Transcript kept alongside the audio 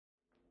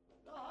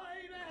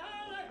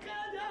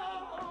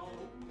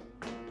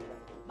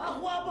más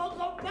guapo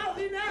con más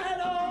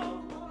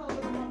dinero.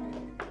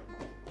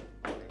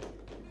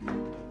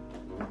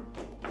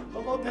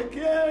 Como te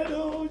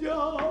quiero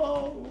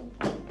yo,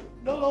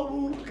 no lo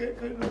busques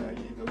que no he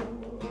ido.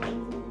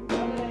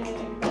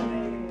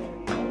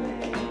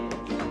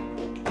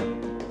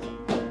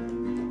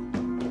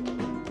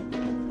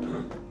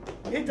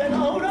 Y te lo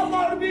juro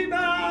por mi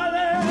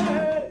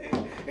madre,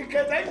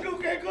 que tengo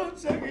que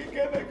conseguir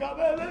que me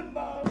cabe la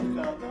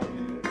embajada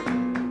también.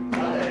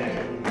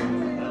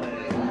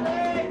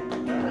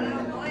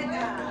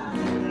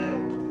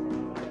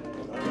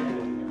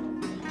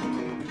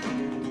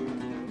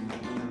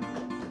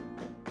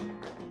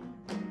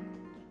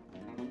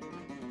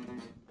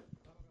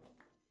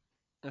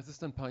 Es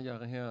ist ein paar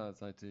Jahre her,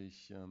 seit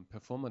ich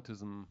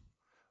Performatism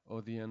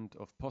or the End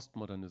of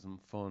Postmodernism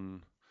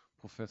von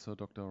Professor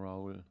Dr.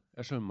 Raoul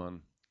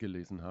Eschelmann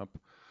gelesen habe.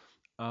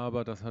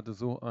 Aber das hatte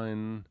so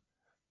einen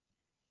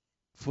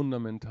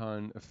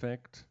fundamentalen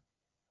Effekt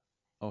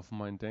auf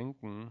mein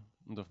Denken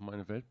und auf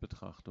meine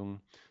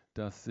Weltbetrachtung,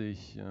 dass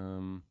ich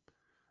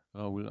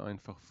Raoul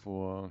einfach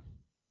vor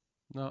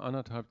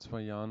 1,5-2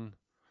 Jahren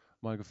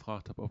mal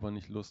gefragt habe, ob er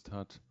nicht Lust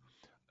hat,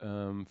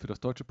 für das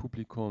deutsche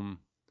Publikum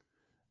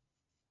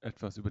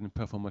etwas über den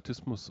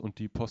Performatismus und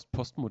die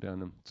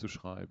Postmoderne zu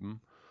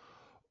schreiben.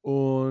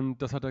 Und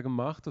das hat er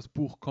gemacht. Das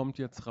Buch kommt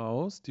jetzt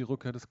raus, Die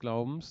Rückkehr des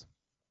Glaubens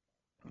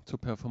zur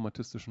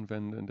performatistischen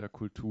Wende in der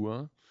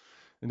Kultur.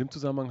 In dem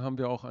Zusammenhang haben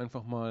wir auch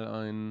einfach mal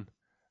einen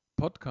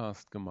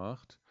Podcast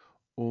gemacht,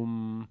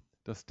 um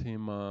das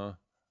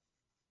Thema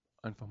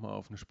einfach mal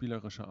auf eine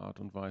spielerische Art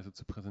und Weise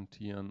zu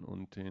präsentieren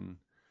und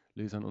den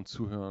Lesern und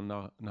Zuhörern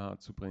nahe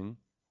zu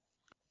bringen.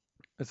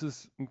 Es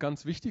ist ein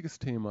ganz wichtiges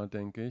Thema,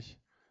 denke ich,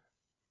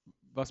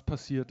 was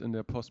passiert in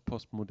der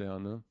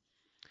Postmoderne.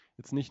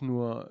 Jetzt nicht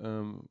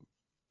nur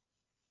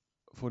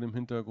vor dem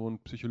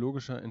Hintergrund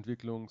psychologischer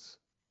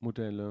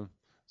Entwicklungsmodelle,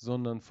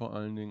 sondern vor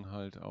allen Dingen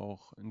halt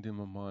auch, indem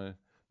man mal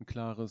ein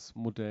klares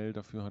Modell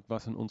dafür hat,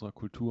 was in unserer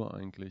Kultur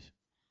eigentlich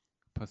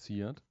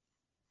passiert.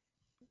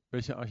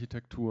 Welche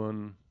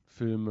Architekturen,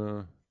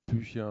 Filme,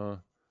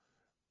 Bücher,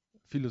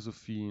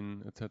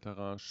 Philosophien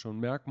etc. schon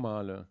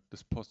Merkmale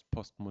des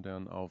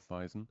Postmodernen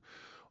aufweisen.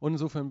 Und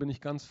insofern bin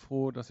ich ganz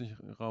froh, dass sich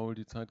Raoul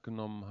die Zeit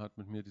genommen hat,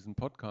 mit mir diesen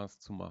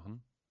Podcast zu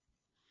machen.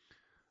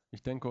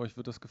 Ich denke, euch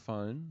wird das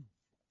gefallen.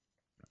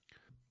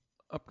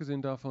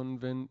 Abgesehen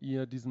davon, wenn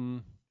ihr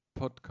diesen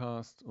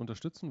Podcast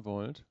unterstützen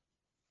wollt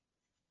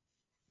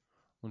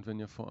und wenn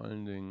ihr vor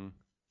allen Dingen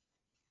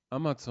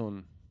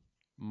Amazon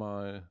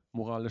mal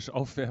moralisch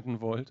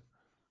aufwerten wollt,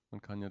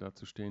 man kann ja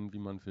dazu stehen, wie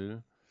man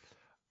will,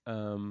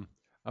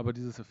 aber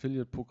dieses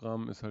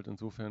Affiliate-Programm ist halt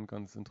insofern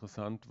ganz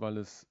interessant, weil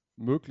es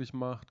möglich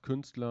macht,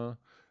 Künstler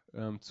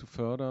zu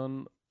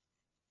fördern,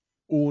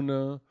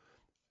 ohne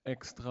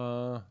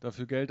extra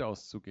dafür Geld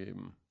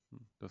auszugeben.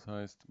 Das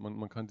heißt,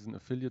 man kann diesen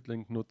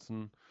Affiliate-Link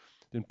nutzen,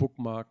 den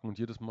bookmarken und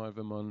jedes Mal,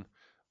 wenn man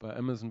bei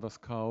Amazon was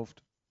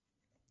kauft,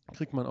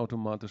 kriegt man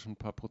automatisch ein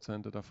paar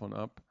Prozente davon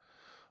ab.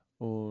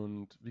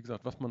 Und wie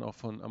gesagt, was man auch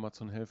von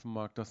Amazon helfen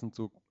mag, das sind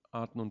so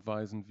Arten und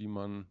Weisen, wie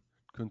man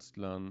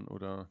Künstlern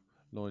oder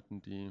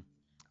Leuten, die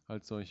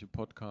halt solche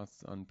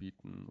Podcasts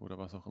anbieten oder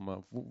was auch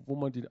immer, wo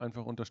man die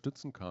einfach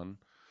unterstützen kann.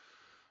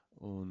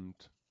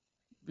 Und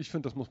ich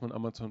finde, das muss man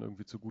Amazon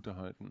irgendwie zugute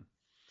halten.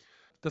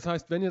 Das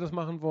heißt, wenn ihr das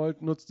machen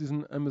wollt, nutzt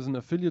diesen Amazon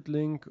Affiliate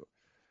Link.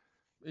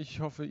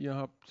 Ich hoffe, ihr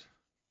habt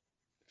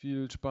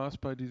viel Spaß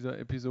bei dieser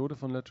Episode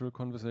von Lateral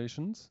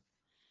Conversations.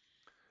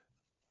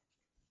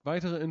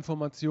 Weitere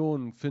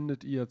Informationen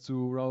findet ihr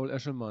zu Raoul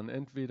Eschelmann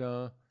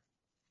entweder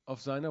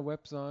auf seiner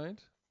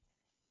Website,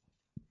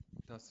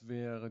 das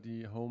wäre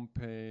die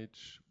Homepage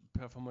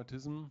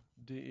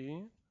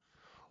performatism.de,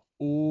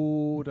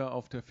 oder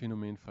auf der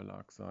Phänomen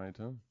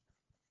Verlagsseite,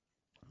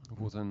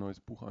 wo sein neues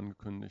Buch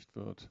angekündigt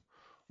wird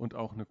und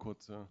auch eine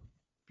kurze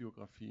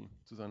Biografie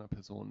zu seiner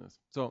Person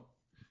ist. So,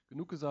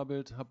 genug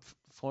gesabbelt, habt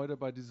Freude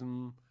bei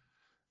diesem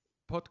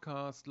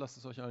Podcast, lasst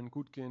es euch allen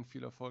gut gehen,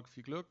 viel Erfolg,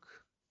 viel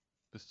Glück,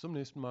 bis zum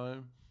nächsten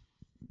Mal.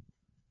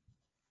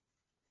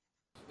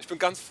 Ich bin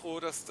ganz froh,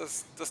 dass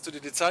du dir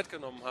die Zeit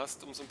genommen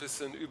hast, um so ein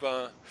bisschen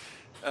über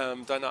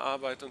deine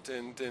Arbeit und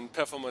den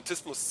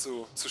Performatismus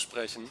zu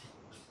sprechen.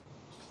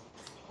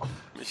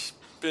 Ich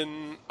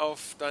bin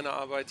auf deine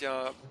Arbeit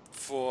ja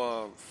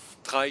vor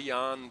 3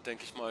 Jahren,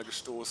 denke ich mal,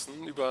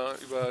 gestoßen, über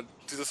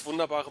dieses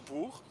wunderbare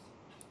Buch.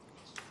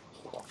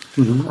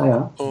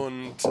 Ja.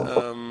 Und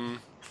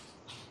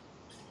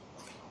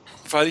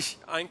weil ich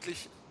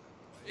eigentlich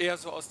eher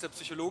so aus der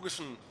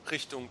psychologischen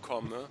Richtung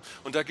komme.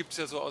 Und da gibt es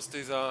ja so aus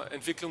dieser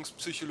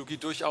Entwicklungspsychologie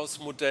durchaus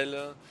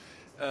Modelle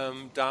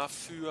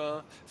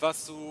dafür,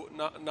 was so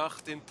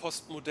nach den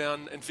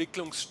postmodernen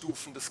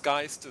Entwicklungsstufen des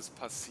Geistes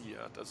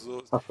passiert.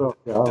 Also Ach so,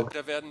 ja.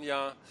 da werden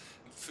ja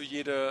für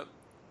jede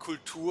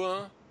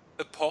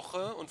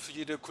Kulturepoche und für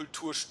jede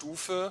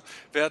Kulturstufe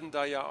werden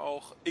da ja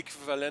auch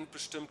äquivalent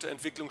bestimmte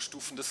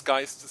Entwicklungsstufen des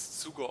Geistes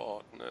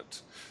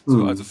zugeordnet.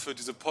 So, also für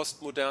diese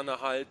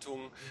postmoderne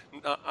Haltung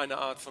eine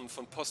Art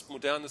von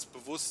postmodernes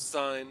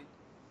Bewusstsein,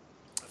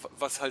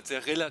 was halt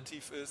sehr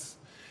relativ ist,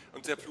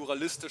 und sehr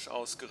pluralistisch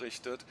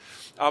ausgerichtet,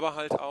 aber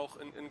halt auch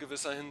in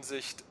gewisser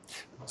Hinsicht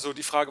so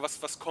die Frage,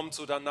 was kommt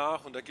so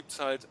danach, und da gibt es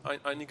halt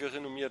einige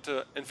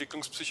renommierte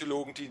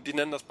Entwicklungspsychologen, die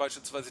nennen das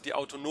beispielsweise die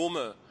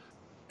autonome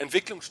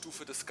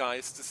Entwicklungsstufe des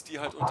Geistes, die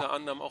halt unter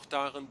anderem auch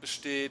darin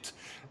besteht,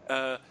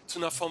 zu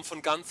einer Form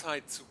von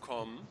Ganzheit zu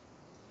kommen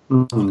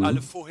und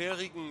alle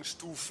vorherigen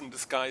Stufen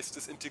des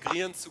Geistes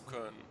integrieren zu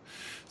können.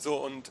 So,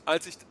 und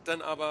als ich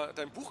dann aber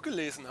dein Buch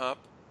gelesen habe,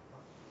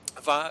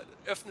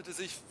 öffnete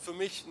sich für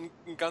mich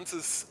ein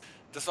ganzes,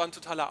 das war ein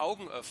totaler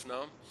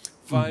Augenöffner,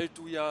 weil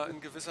du ja in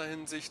gewisser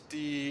Hinsicht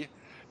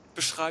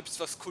beschreibst,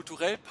 was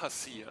kulturell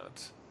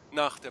passiert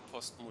nach der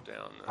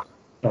Postmoderne.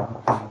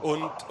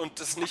 Und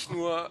das nicht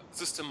nur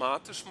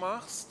systematisch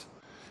machst,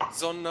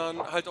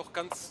 sondern halt auch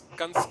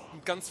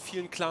ganz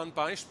vielen klaren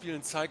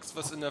Beispielen zeigst,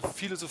 was in der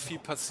Philosophie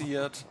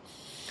passiert,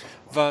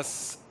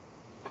 was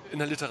in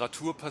der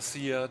Literatur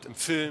passiert, im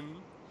Film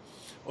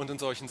und in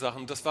solchen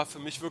Sachen. Das war für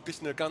mich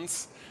wirklich eine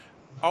ganz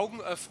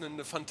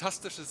augenöffnende,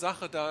 fantastische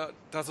Sache, da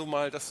so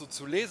mal das so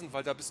zu lesen,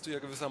 weil da bist du ja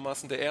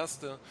gewissermaßen der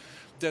Erste,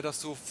 der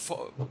das so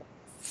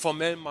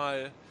formell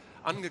mal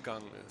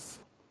angegangen ist.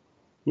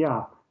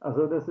 Ja,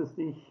 also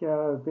ich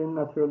bin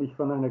natürlich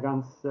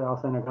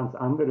aus einer ganz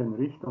anderen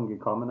Richtung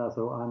gekommen.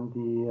 Also an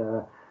die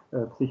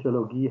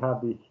Psychologie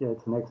habe ich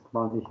zunächst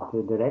mal nicht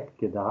direkt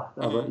gedacht,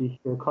 aber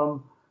ich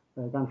komme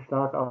ganz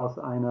stark aus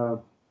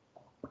einer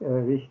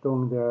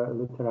Richtung der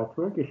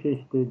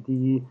Literaturgeschichte,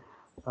 die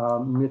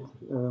mit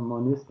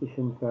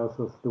monistischen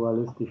versus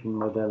dualistischen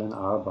Modellen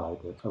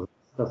arbeitet. Also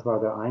das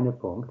war der eine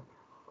Punkt.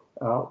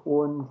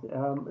 Und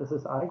es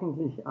ist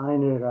eigentlich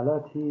eine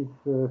relativ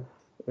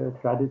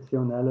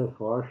traditionelle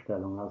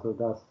Vorstellung, also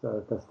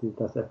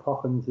dass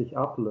Epochen sich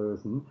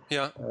ablösen,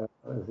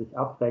 sich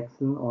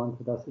abwechseln und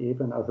dass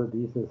eben also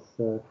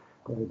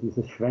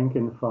dieses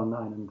Schwenken von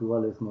einem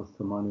Dualismus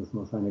zum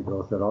Monismus eine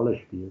große Rolle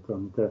spielt.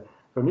 Und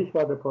für mich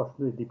war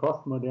die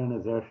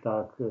Postmoderne sehr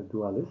stark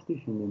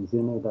dualistisch in dem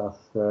Sinne,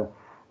 dass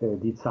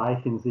die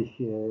Zeichen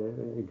sich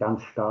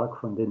ganz stark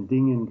von den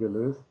Dingen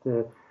gelöst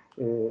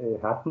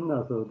hatten,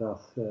 also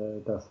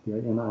dass wir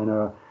in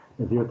einer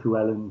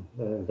virtuellen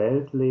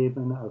Welt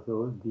leben,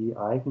 also die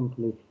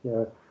eigentlich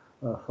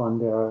von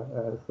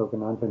der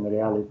sogenannten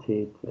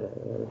Realität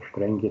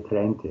streng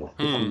getrennt ist,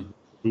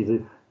 diese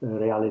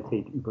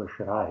Realität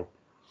überschreibt.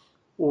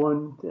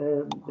 Und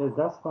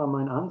das war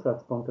mein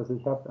Ansatzpunkt. Also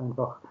ich habe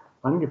einfach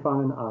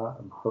angefangen,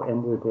 so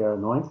Ende der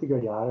 90er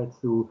Jahre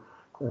zu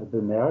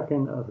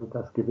bemerken, also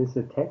dass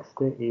gewisse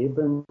Texte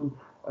eben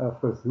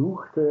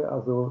versuchte,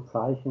 also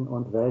Zeichen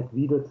und Welt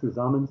wieder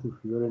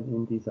zusammenzuführen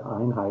in diese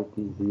Einheit,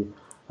 die Sie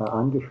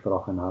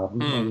angesprochen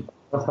haben. Und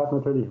das hat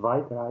natürlich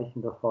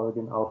weitreichende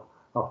Folgen auf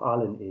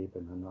allen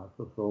Ebenen,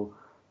 also so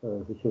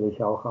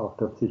sicherlich auch auf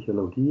der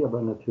Psychologie,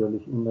 aber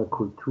natürlich in der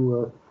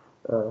Kultur,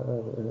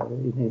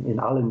 in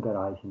allen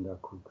Bereichen der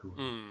Kultur.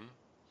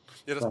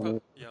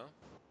 Ja.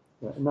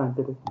 Nein,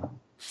 bitte.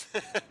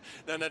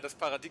 Nein, das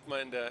Paradigma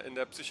in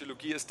der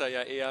Psychologie ist da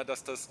ja eher,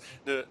 dass das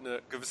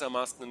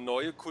gewissermaßen eine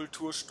neue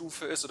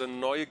Kulturstufe ist oder eine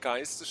neue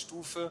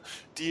Geistesstufe,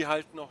 die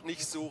halt noch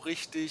nicht so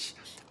richtig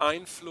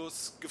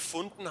Einfluss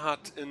gefunden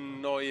hat in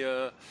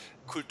neue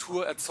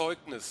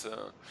Kulturerzeugnisse.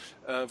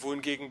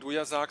 Wohingegen du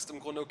ja sagst im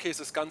Grunde, okay,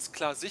 es ist ganz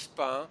klar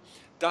sichtbar,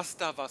 dass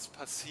da was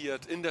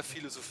passiert in der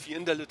Philosophie,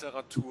 in der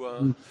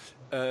Literatur,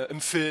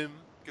 im Film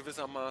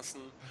gewissermaßen.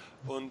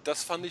 Und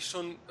das fand ich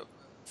schon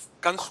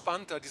ganz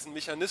spannend, da diesen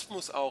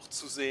Mechanismus auch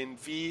zu sehen,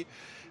 wie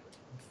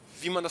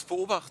man das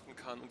beobachten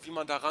kann und wie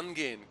man da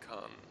rangehen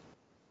kann.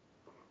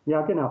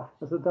 Ja, genau.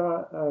 Also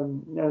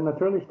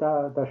natürlich,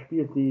 da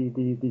spielt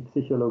die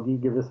Psychologie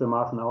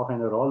gewissermaßen auch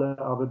eine Rolle,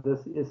 aber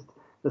das ist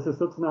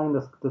sozusagen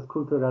das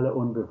kulturelle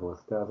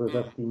Unbewusste. Also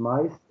dass die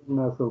meisten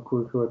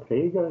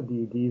Kulturträger,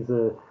 die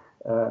diesen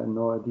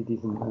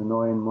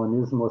neuen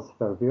Monismus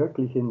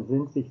verwirklichen,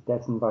 sind sich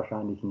dessen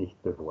wahrscheinlich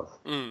nicht bewusst.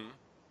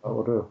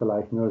 Oder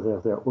vielleicht nur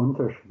sehr, sehr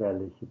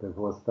unterschwellig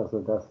bewusst, also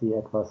dass sie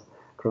etwas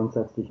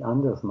grundsätzlich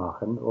anders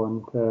machen.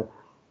 Und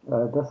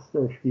das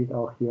spielt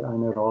auch hier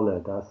eine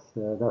Rolle.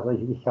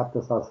 Ich habe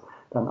das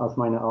dann als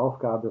meine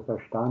Aufgabe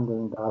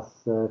verstanden,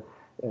 das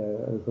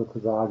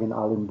sozusagen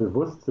allen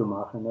bewusst zu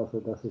machen, also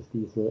dass es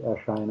diese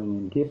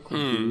Erscheinungen gibt,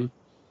 die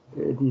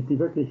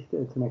wirklich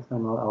zunächst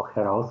einmal auch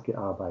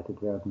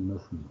herausgearbeitet werden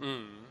müssen.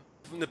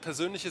 Eine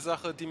persönliche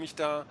Sache, die mich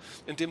da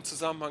in dem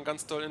Zusammenhang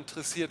ganz doll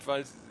interessiert,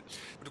 weil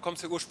du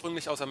kommst ja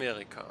ursprünglich aus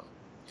Amerika.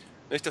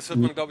 Nicht? Das hört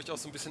man, glaube ich, auch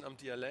so ein bisschen am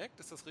Dialekt.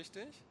 Ist das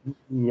richtig?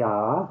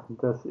 Ja,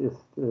 das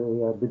ist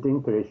ja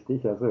bedingt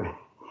richtig. Also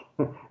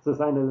es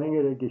ist eine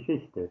längere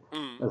Geschichte.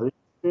 Also ich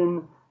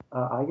bin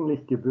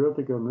eigentlich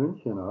gebürtiger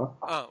Münchner,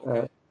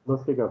 okay.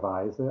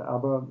 lustigerweise,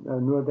 aber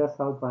nur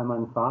deshalb, weil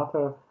mein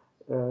Vater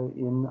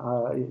in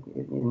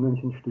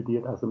München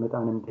studiert, also mit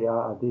einem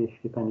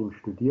DAAD-Stipendium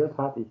studiert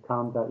hat. Ich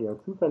kam da eher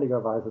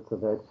zufälligerweise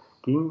zur Welt,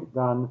 ging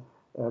dann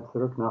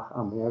zurück nach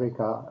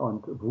Amerika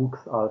und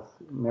wuchs als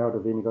mehr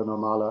oder weniger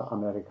normaler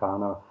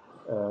Amerikaner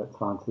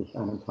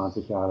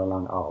 21 Jahre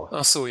lang auf.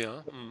 Ach so,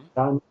 ja.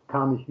 Dann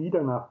kam ich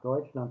wieder nach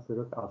Deutschland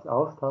zurück als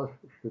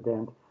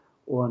Austauschstudent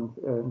Und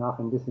nach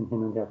ein bisschen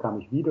hin und her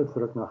kam ich wieder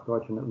zurück nach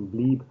Deutschland und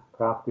blieb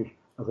praktisch,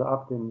 also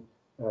ab dem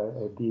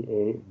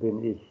BA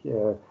bin ich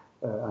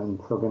ein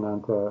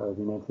sogenannter,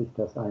 wie nennt sich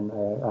das,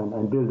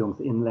 ein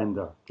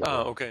Bildungsinländer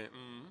geworden. Okay.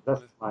 Mhm.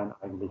 Das ist mein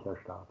eigentlicher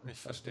Status. Ich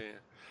verstehe.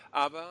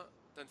 Aber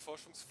dein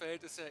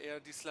Forschungsfeld ist ja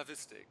eher die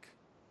Slawistik.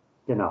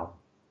 Genau.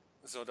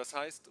 So, das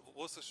heißt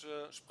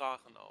russische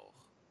Sprachen auch.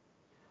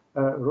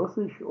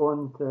 Russisch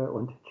und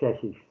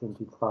Tschechisch sind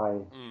die zwei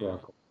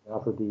Schwerpunkte.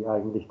 Also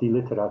eigentlich die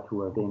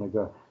Literatur,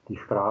 weniger die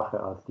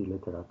Sprache als die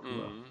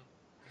Literatur.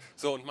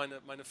 So, und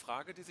meine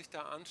Frage, die sich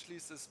da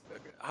anschließt, ist,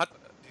 hat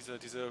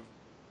diese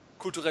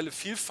kulturelle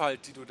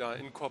Vielfalt, die du da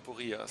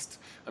inkorporierst,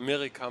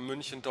 Amerika,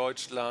 München,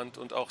 Deutschland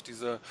und auch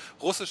diese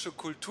russische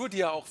Kultur, die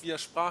ja auch via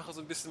Sprache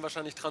so ein bisschen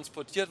wahrscheinlich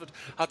transportiert wird,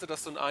 hatte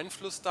das so einen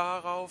Einfluss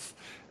darauf,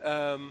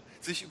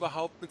 sich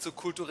überhaupt mit so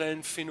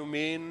kulturellen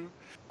Phänomenen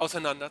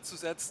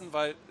auseinanderzusetzen?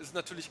 Weil es ist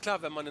natürlich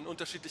klar, wenn man in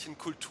unterschiedlichen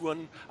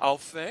Kulturen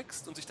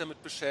aufwächst und sich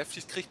damit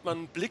beschäftigt, kriegt man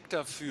einen Blick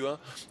dafür,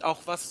 auch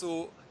was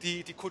so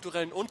die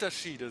kulturellen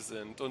Unterschiede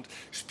sind. Und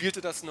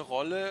spielte das eine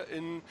Rolle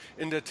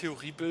in der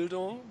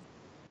Theoriebildung?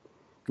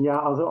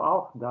 Ja, also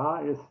auch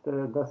da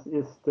das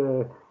ist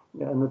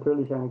ja,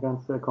 natürlich eine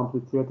ganz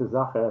komplizierte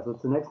Sache. Also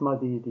zunächst mal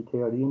die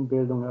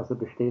Theorienbildung also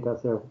besteht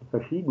aus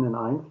verschiedenen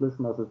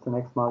Einflüssen. Also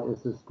zunächst mal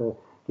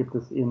gibt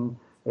es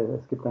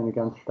gibt eine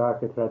ganz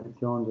starke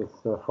Tradition des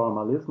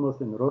Formalismus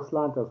in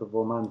Russland, also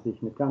wo man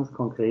sich mit ganz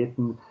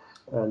konkreten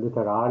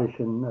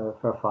literarischen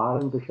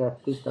Verfahren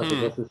beschäftigt. Also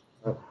das ist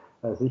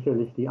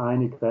sicherlich die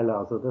eine Quelle.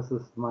 Also das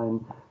ist mein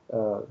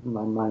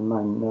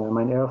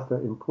erster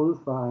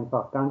Impuls war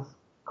einfach ganz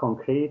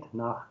konkret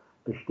nach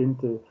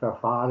bestimmte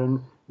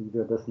Verfahren, wie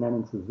wir das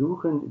nennen, zu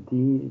suchen,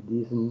 die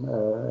diesen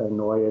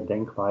neue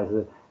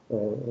Denkweise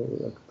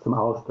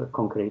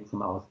konkret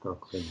zum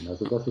Ausdruck bringen.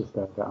 Also das ist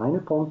der eine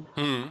Punkt.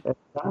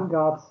 Dann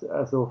gab es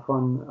also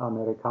von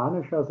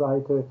amerikanischer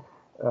Seite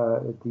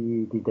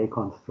die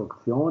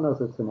Dekonstruktion,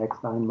 also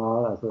zunächst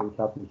einmal, also ich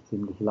habe mich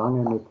ziemlich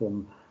lange mit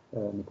dem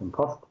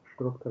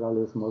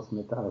Poststrukturalismus,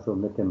 mit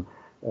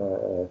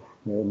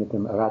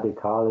dem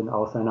radikalen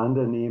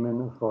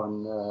Auseinandernehmen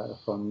von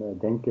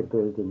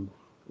Denkgebilden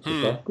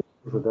beschäftigt.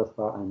 Also das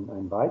war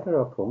ein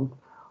weiterer Punkt.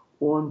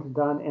 Und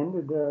dann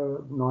Ende der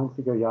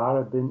 90er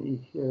Jahre bin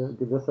ich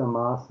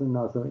gewissermaßen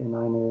also in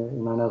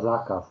einer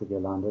Sackgasse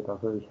gelandet.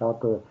 Also ich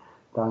habe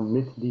dann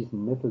mit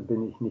diesem Mittel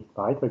bin ich nicht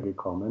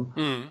weitergekommen.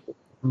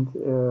 Und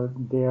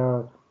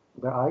der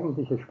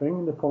eigentliche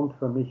springende Punkt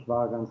für mich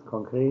war ganz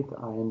konkret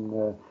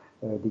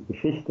die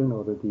Geschichten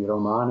oder die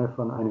Romane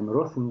von einem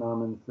Russen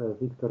namens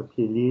Viktor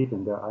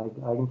Pelevin, der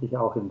eigentlich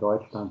auch in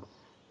Deutschland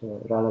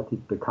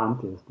relativ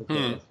bekannt ist. Das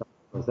ist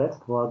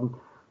übersetzt worden.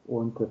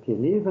 Und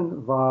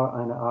Pelevin war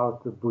eine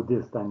Art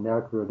Buddhist, ein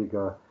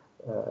merkwürdiger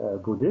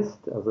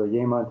Buddhist, also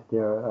jemand,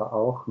 der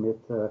auch mit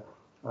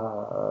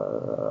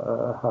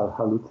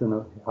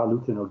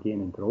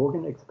halluzinogenen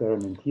Drogen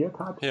experimentiert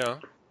hat. Ja.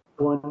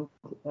 Und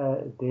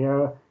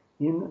der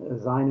in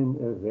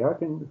seinen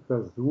Werken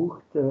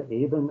versucht,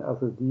 eben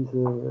also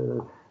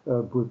diese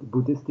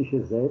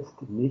buddhistische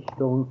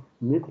Selbstnichtung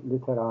mit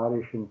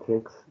literarischen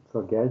Tricks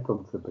zur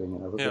Geltung zu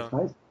bringen. Also das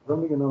heißt, im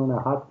Grunde genommen,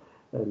 er hat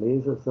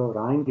Leser so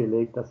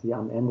reingelegt, dass sie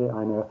am Ende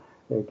einer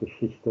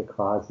Geschichte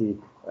quasi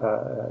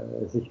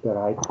sich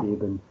bereit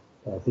geben,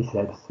 sich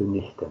selbst zu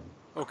nichten.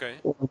 Okay.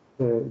 Und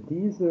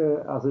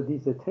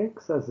diese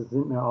Tricks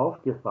sind mir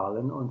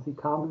aufgefallen und sie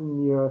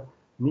kamen mir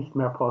nicht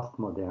mehr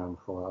postmodern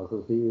vor.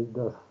 Also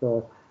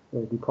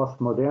die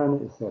Postmoderne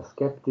ist sehr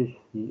skeptisch,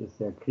 sie ist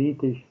sehr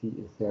kritisch, sie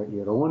ist sehr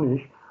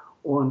ironisch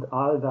und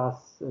all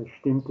das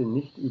stimmte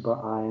nicht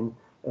überein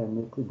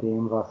mit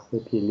dem, was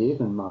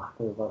Pelevin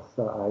machte, was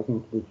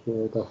eigentlich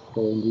in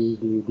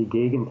die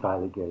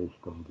gegenteilige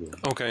Richtung geht.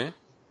 Okay.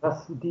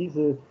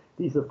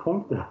 Diese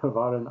Punkte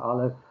waren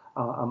alle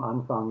am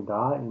Anfang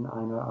da in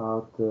einer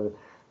Art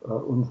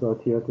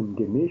unsortiertem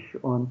Gemisch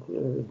und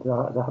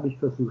da habe ich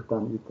versucht,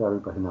 dann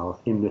darüber hinaus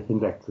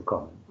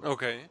hinwegzukommen.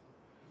 Okay.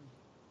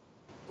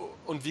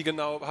 Und wie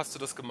genau hast du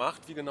das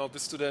gemacht? Wie genau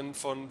bist du denn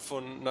von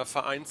einer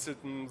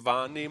vereinzelten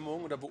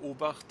Wahrnehmung oder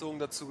Beobachtung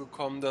dazu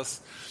gekommen,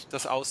 das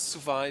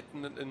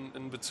auszuweiten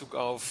in Bezug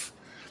auf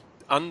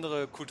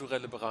andere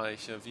kulturelle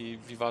Bereiche?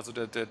 Wie war so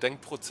der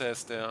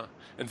Denkprozess, der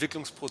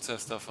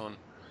Entwicklungsprozess davon?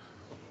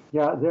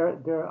 Ja,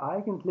 der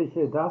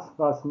eigentliche, das,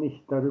 was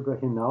mich darüber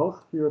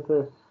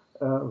hinausführte,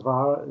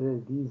 war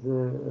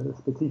diese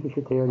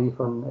spezifische Theorie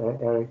von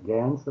Eric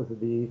Gans, also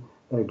die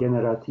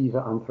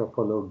generative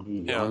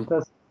Anthropologie. Ja. Und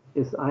das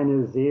ist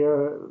eine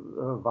sehr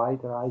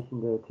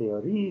weitreichende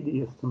Theorie, die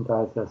ist zum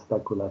Teil sehr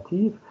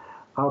spekulativ,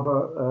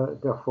 aber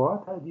der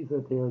Vorteil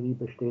dieser Theorie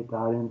besteht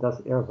darin,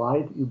 dass er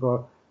weit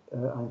über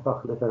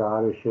einfach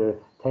literarische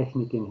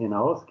Techniken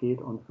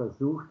hinausgeht und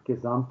versucht,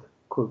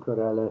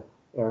 gesamtkulturelle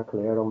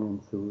Erklärungen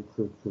zu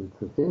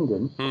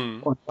finden.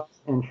 Und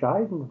was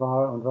entscheidend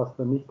war und was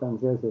für mich dann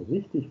sehr, sehr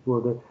wichtig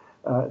wurde,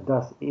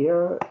 dass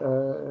er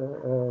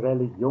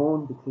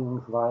Religion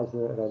bzw.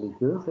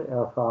 religiöse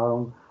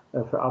Erfahrung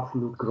für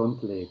absolut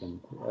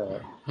grundlegend.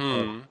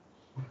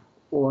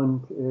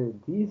 Und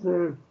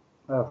diese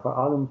vor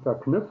allem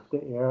verknüpfte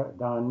er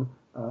dann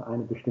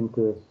eine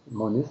bestimmte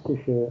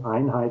monistische,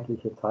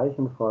 einheitliche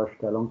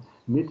Zeichenvorstellung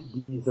mit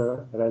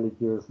dieser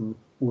religiösen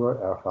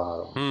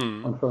Urerfahrung.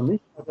 Und für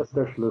mich war das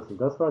der Schlüssel.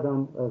 Das war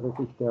dann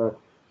wirklich der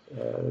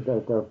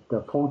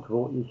Punkt,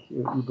 wo ich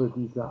über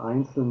diese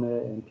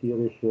einzelne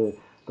empirische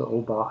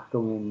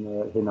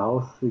Beobachtungen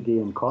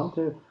hinausgehen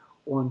konnte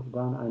und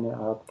dann eine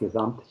Art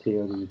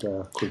Gesamttheorie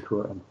der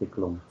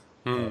Kulturentwicklung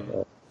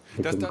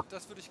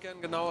Das würde ich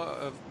gerne genauer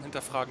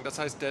hinterfragen. Das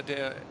heißt,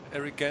 der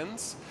Eric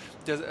Gans,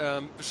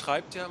 der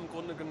beschreibt ja im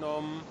Grunde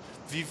genommen,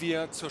 wie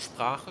wir zur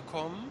Sprache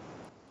kommen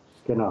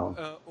Genau.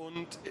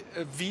 Und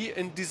wie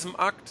in diesem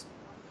Akt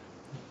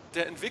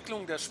der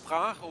Entwicklung der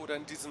Sprache oder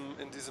in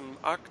diesem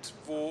Akt,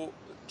 wo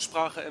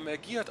Sprache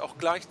emergiert, auch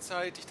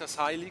gleichzeitig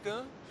das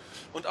Heilige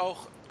und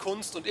auch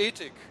Kunst und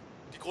Ethik,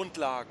 die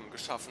Grundlagen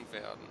geschaffen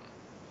werden.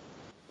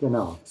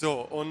 Genau.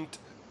 So, und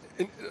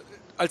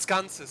als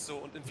Ganzes so.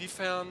 Und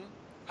inwiefern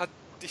hat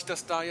dich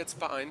das da jetzt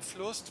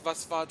beeinflusst?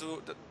 Was war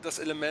das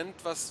Element,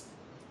 was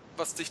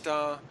dich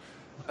da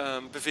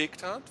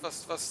bewegt hat,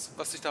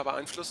 was dich da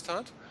beeinflusst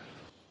hat?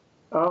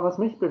 Was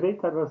mich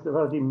bewegt hat,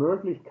 war die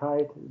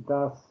Möglichkeit,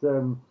 dass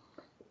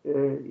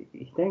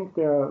ich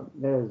denke,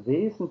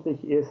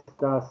 wesentlich ist,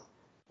 dass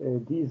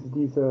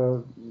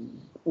diese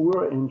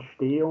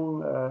Urentstehung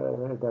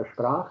der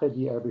Sprache,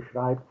 die er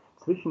beschreibt,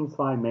 zwischen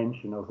zwei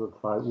Menschen, also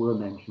zwei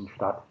Urmenschen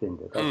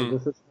stattfindet. Also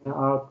das ist eine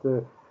Art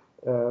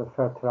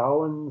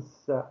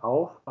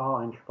Vertrauensaufbau,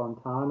 ein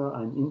spontaner,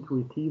 ein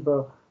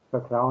intuitiver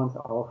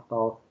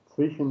Vertrauensaufbau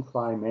zwischen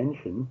zwei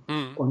Menschen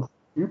und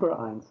über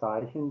ein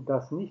Zeichen,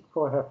 das nicht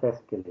vorher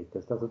festgelegt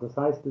ist. Also das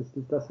heißt,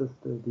 das ist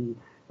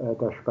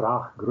der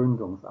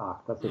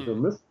Sprachgründungsakt. Also wir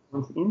müssen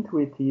uns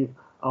intuitiv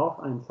auf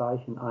ein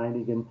Zeichen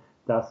einigen,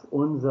 dass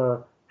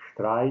unser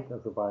Streit,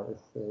 also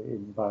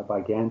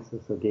bei Gans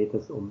so geht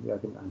es um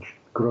irgendeinen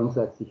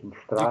grundsätzlichen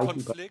Streit.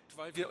 Den Konflikt,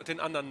 weil wir den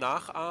anderen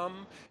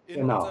nachahmen,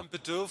 in Genau. unserem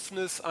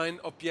Bedürfnis,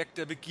 ein Objekt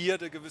der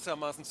Begierde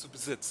gewissermaßen zu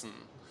besitzen.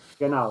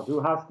 Genau,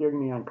 du hast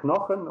irgendwie einen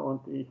Knochen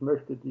und ich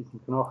möchte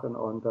diesen Knochen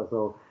und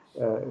also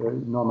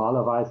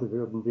normalerweise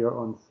würden wir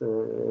uns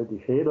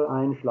die Schädel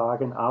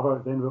einschlagen,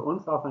 aber wenn wir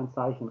uns auf ein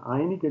Zeichen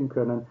einigen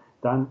können,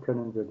 dann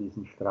können wir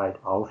diesen Streit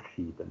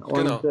aufschieben.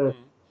 Genau. Und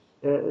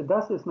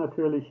das ist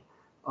natürlich,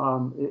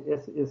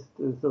 es ist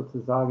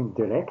sozusagen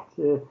direkt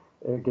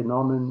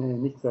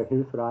genommen nicht sehr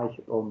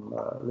hilfreich, um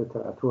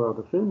Literatur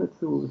oder Filme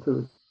zu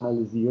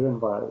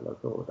analysieren, weil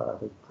also da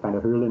gibt es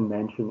keine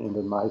Höhlenmenschen in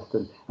den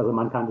meisten, also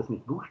man kann das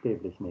nicht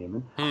buchstäblich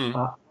nehmen.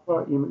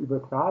 Aber im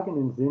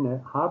übertragenen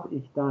Sinne habe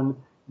ich dann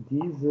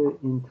diese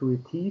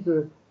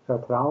intuitive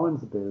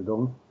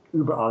Vertrauensbildung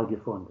überall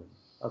gefunden.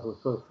 Also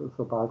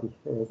sobald ich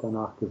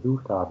danach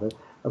gesucht habe.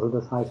 Also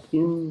das heißt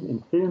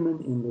in Filmen,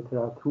 in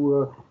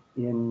Literatur,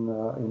 in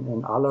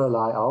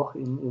allerlei, auch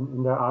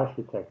in der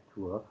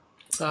Architektur.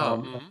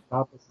 Gab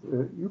es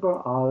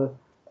überall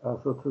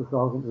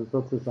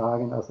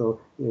sozusagen also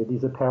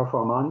diese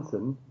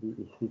Performanzen, wie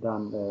ich sie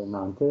dann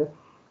nannte,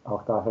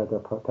 auch daher der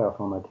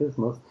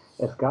Performatismus.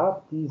 Es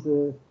gab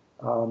diese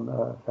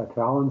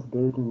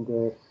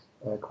vertrauensbildende,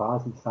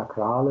 quasi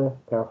sakrale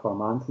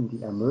Performanzen,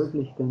 die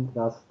ermöglichten,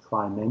 dass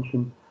zwei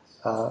Menschen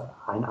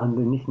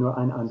einander, nicht nur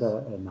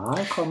einander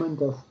nahe kommen,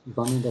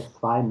 sondern dass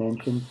zwei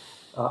Menschen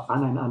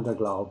aneinander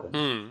glauben.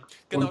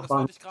 Genau, das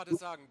wollte ich gerade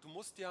sagen. Du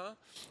musst ja,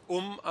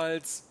 um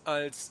als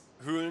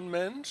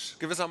Höhlenmensch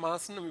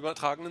gewissermaßen im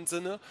übertragenen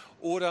Sinne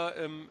oder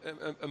im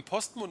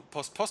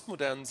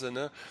postmodernen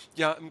Sinne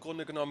ja im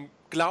Grunde genommen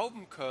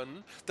glauben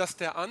können, dass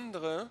der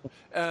andere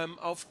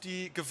auf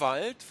die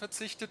Gewalt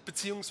verzichtet,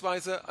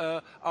 beziehungsweise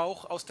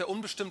auch aus der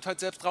Unbestimmtheit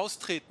selbst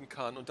raustreten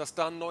kann und dass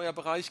da ein neuer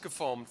Bereich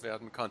geformt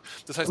werden kann.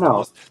 Das heißt,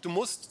 Genau. du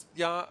musst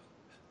ja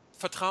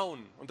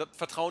vertrauen. Und das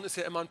Vertrauen ist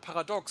ja immer ein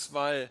Paradox,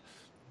 weil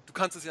du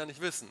kannst es ja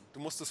nicht wissen.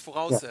 Du musst es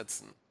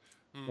voraussetzen.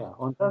 Ja,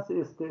 und das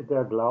ist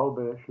der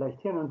Glaube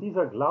schlechthin. Und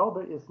dieser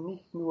Glaube ist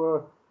nicht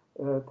nur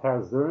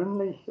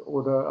persönlich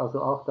oder,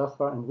 also auch das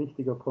war ein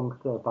wichtiger Punkt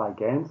bei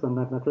Gans und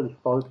natürlich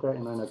folgt er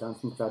in einer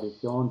ganzen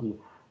Tradition, die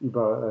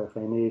über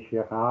René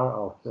Girard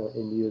auf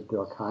Émile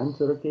Durkheim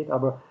zurückgeht.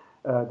 Aber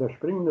der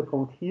springende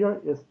Punkt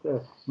hier ist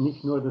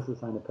nicht nur, dass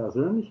es eine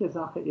persönliche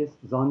Sache ist,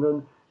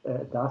 sondern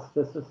dass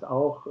es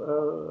auch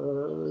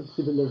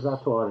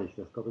zivilisatorisch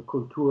ist oder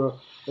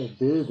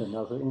kulturbildend.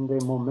 Also in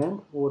dem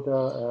Moment, wo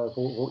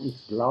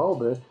ich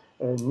glaube,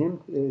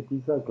 nimmt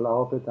dieser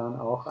Glaube dann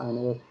auch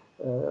eine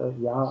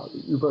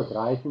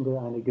übergreifende,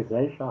 eine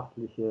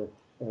gesellschaftliche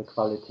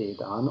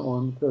Qualität an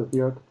und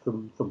wird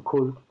zum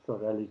Kult,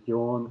 zur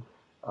Religion,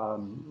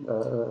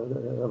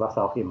 was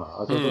auch immer.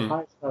 Also das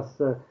heißt,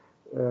 dass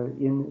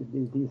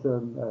in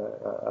diesem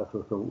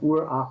also so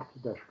Urakt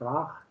der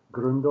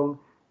Sprachgründung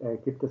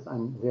gibt es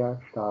ein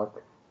sehr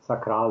stark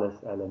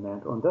sakrales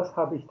Element. Und das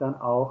habe ich dann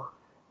auch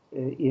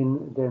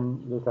in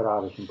den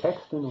literarischen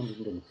Texten und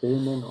in den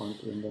Filmen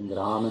und in den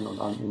Dramen und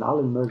in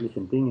allen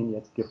möglichen Dingen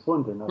jetzt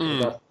gefunden. Also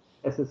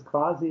es ist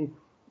quasi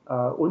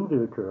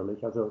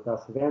unwillkürlich, also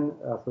dass wenn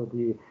also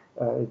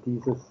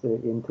dieses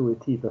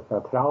intuitive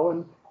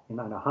Vertrauen in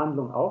einer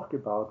Handlung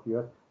aufgebaut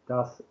wird,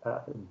 dass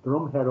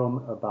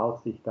drumherum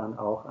baut sich dann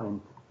auch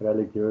ein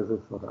religiöses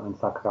oder ein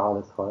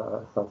sakraler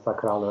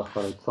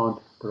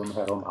Horizont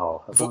drumherum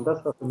auf. Also, und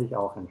das war für mich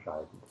auch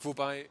entscheidend.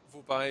 Wobei,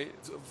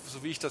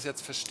 so wie ich das jetzt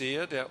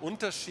verstehe, der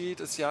Unterschied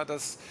ist ja,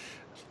 dass,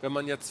 wenn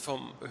man jetzt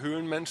vom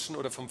Höhlenmenschen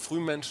oder vom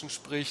Frühmenschen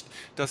spricht,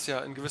 das ja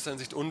in gewisser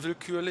Hinsicht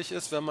unwillkürlich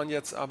ist. Wenn man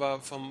jetzt aber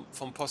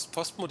vom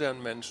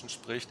postmodernen Menschen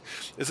spricht,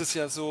 ist es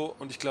ja so,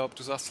 und ich glaube,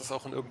 du sagst das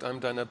auch in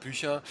irgendeinem deiner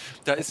Bücher,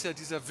 da ist ja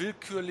dieser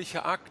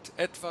willkürliche Akt,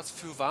 etwas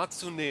für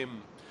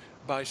wahrzunehmen,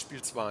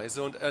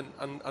 beispielsweise, und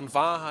an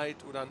Wahrheit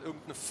oder an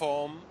irgendeine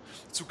Form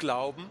zu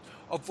glauben,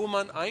 obwohl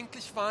man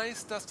eigentlich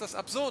weiß, dass das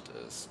absurd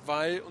ist,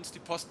 weil uns die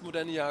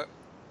Postmoderne ja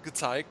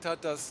gezeigt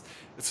hat, dass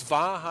es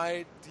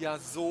Wahrheit ja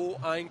so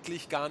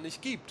eigentlich gar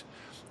nicht gibt.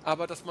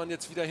 Aber dass man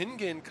jetzt wieder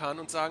hingehen kann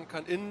und sagen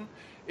kann, in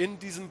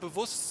diesem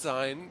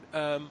Bewusstsein,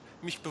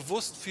 mich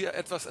bewusst für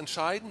etwas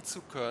entscheiden zu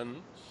können,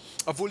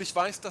 obwohl ich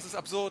weiß, dass es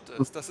absurd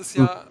ist. Das ist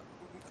ja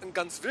ein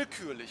ganz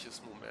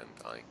willkürliches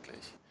Moment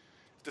eigentlich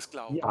des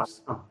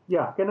Glaubens.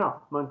 Ja, genau.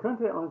 Man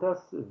könnte, und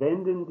das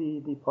wenden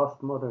die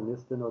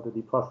Postmodernisten oder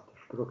die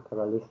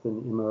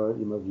Poststrukturalisten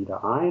immer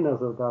wieder ein,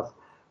 also dass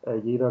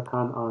jeder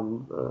kann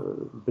an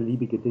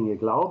beliebige Dinge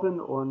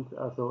glauben und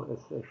also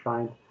es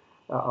erscheint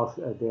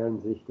aus deren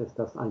Sicht ist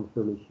das ein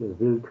völlig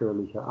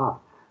willkürlicher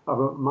Akt.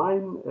 Aber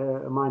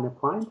meine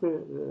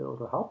Pointe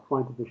oder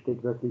Hauptpointe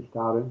besteht wirklich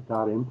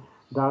darin,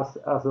 dass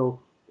also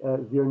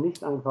wir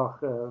nicht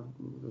einfach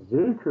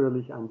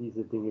willkürlich an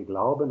diese Dinge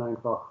glauben,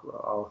 einfach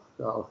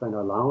aus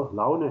einer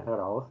Laune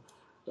heraus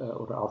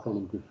oder aus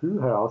einem Gefühl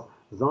heraus,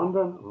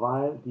 sondern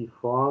weil die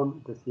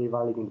Form des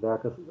jeweiligen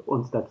Werkes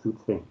uns dazu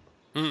zwingt.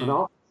 Und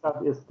auch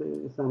deshalb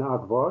ist eine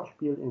Art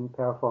Wortspiel in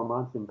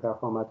Performance, im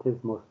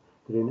Performatismus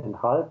drin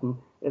enthalten.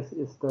 Es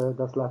ist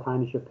das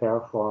lateinische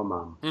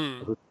performam,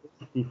 also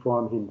durch die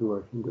Form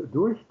hindurch. Und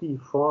durch die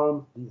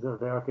Form dieser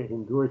Werke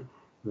hindurch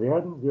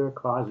werden wir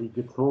quasi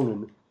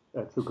gezwungen,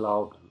 zu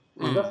glauben.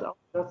 Und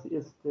das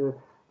ist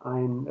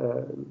ein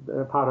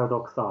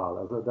paradoxal,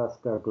 also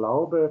dass der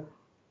Glaube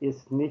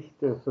ist nicht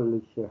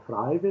völlig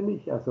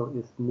freiwillig, also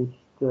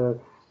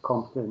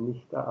kommt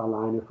nicht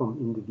alleine vom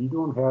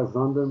Individuum her,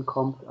 sondern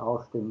kommt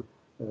aus dem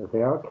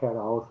Werk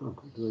heraus und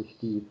durch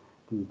die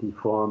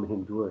Form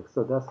hindurch,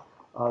 sodass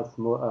als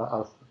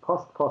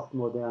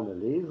postmoderne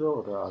Leser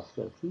oder als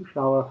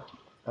Zuschauer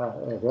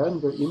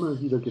werden wir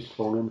immer wieder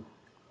gezwungen,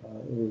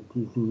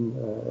 diesen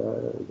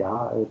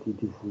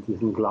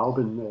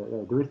Glauben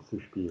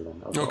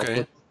durchzuspielen, also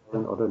Okay.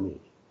 ob wir oder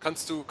nicht.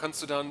 Kannst du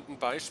da ein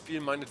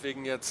Beispiel,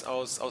 meinetwegen jetzt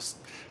aus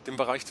dem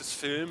Bereich des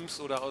Films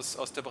oder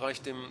aus der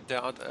Bereich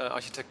der Art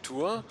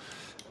Architektur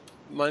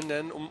mal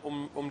nennen,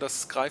 um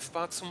das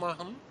greifbar zu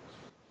machen?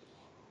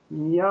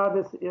 Ja,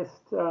 das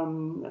ist,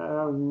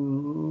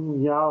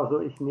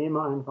 also ich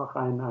nehme einfach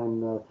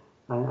ein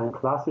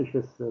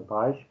klassisches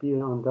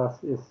Beispiel und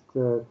das ist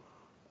The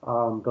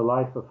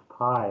Life of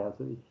Pi.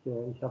 Also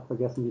ich habe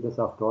vergessen, wie das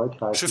auf Deutsch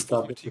heißt.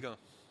 Schiffbruch mit Tiger.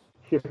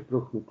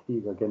 Schiffbruch mit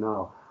Tiger,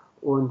 genau.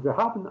 Und wir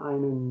haben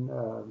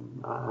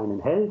einen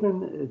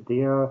Helden,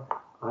 der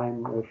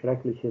einen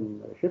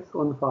schrecklichen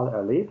Schiffsunfall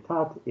erlebt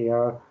hat.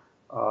 Er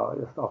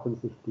ist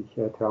offensichtlich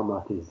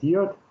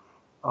traumatisiert.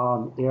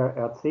 Er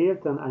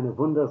erzählt dann eine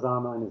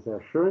wundersame, eine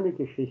sehr schöne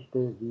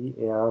Geschichte, wie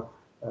er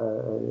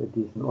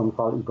diesen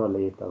Unfall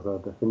überlebt. Also er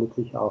befindet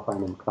sich auf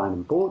einem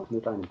kleinen Boot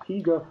mit einem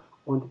Tiger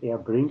und er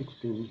bringt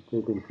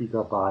dem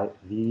Tiger bei,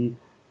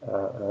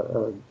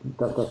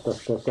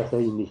 dass er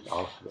ihn nicht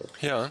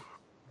auslöscht. Ja.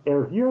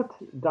 Er wird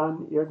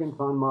dann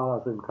irgendwann mal,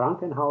 also im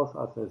Krankenhaus,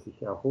 als er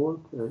sich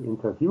erholt,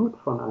 interviewt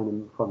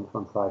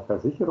von zwei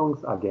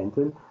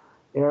Versicherungsagenten.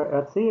 Er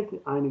erzählt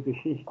eine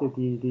Geschichte,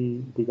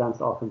 die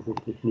ganz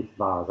offensichtlich nicht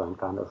wahr sein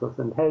kann. Also es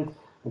enthält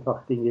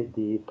einfach Dinge,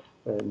 die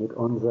mit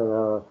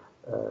unserer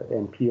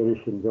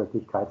empirischen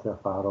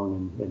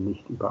Wirklichkeitserfahrungen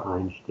nicht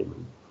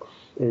übereinstimmen.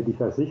 Die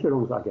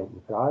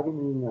Versicherungsagenten fragen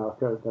ihn, ja,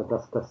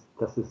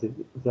 das ist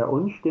sehr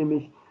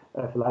unstimmig,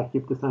 vielleicht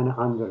gibt es eine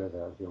andere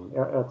Version.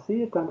 Er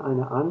erzählt dann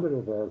eine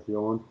andere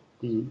Version,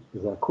 die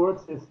sehr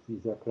kurz ist, die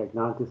sehr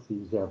prägnant ist,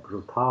 die sehr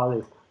brutal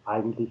ist.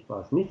 Eigentlich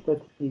war es nicht der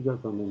Tiger,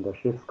 sondern der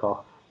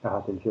Schiffskoch. Er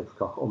hat den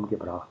Schiffskoch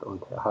umgebracht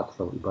und er hat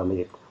so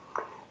überlebt.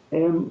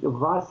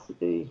 Was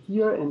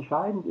hier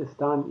entscheidend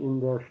ist dann in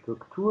der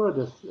Struktur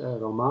des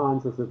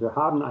Romans, also wir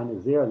haben eine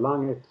sehr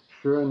lange,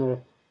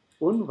 schöne,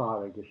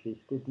 unwahre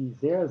Geschichte, die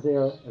sehr,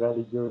 sehr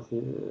religiös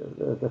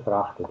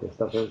betrachtet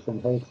ist. Also es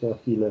enthält sehr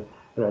viele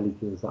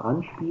religiöse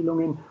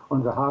Anspielungen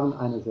und wir haben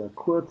eine sehr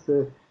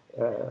kurze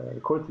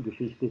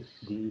Geschichte,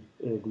 die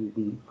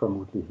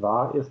vermutlich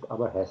wahr ist,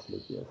 aber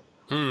hässlich ist.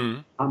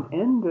 Am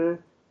Ende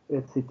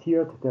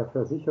zitiert der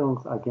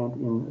Versicherungsagent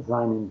in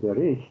seinem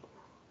Bericht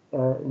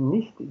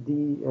nicht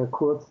die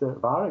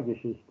kurze wahre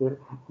Geschichte,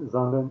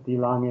 sondern die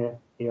lange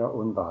eher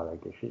unwahre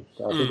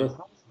Geschichte. Also das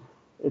heißt,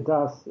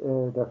 dass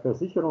der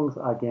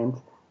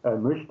Versicherungsagent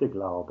möchte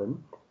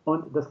glauben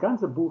und das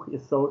ganze Buch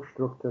ist so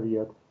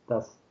strukturiert,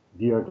 dass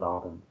wir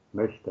glauben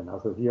möchten.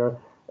 Also wir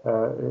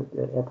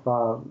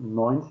etwa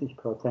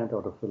 90%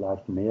 oder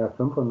vielleicht mehr,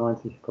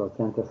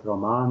 95% des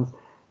Romans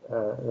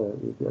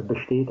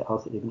besteht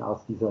eben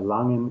aus dieser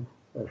langen,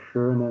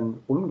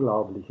 schönen,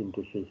 unglaublichen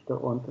Geschichte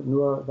und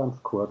nur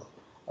ganz kurz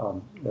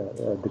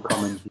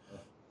bekommen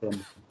wir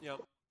Ja.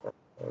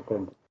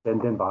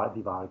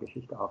 die wahre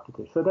Geschichte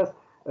aufgetischt. Sodass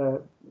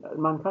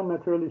man kann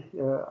natürlich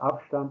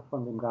Abstand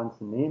von dem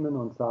Ganzen nehmen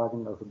und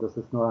sagen, also das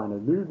ist nur eine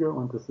Lüge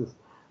und es ist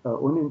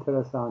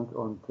uninteressant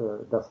und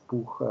das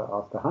Buch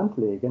aus der Hand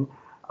legen.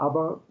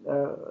 Aber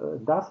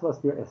das,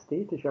 was wir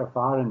ästhetisch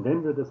erfahren,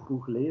 wenn wir das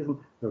Buch lesen,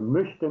 wir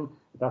möchten,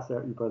 dass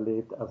er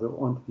überlebt. Also,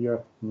 und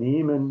wir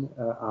nehmen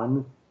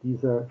an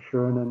dieser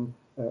schönen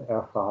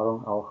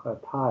Erfahrung auch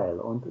teil.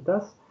 Und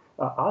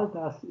all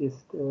das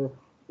ist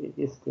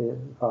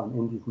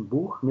in diesem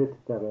Buch mit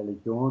der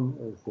Religion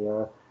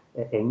sehr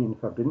eng in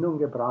Verbindung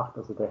gebracht.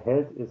 Also der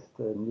Held ist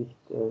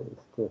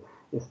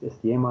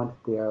jemand,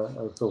 der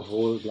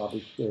sowohl, glaube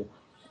ich,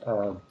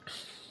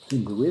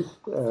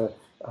 Hinduist,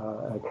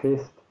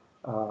 Christ,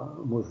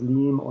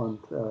 Muslim und,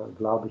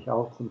 glaube ich,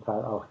 auch zum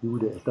Teil auch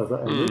Jude ist. Also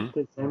er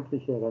möchte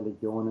sämtliche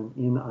Religionen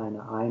in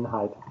eine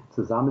Einheit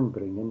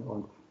zusammenbringen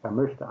und er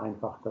möchte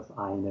einfach das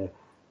eine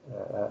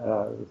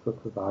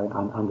sozusagen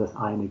an das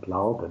eine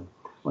glauben.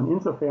 Und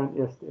insofern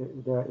ist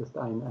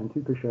ein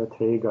typischer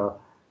Träger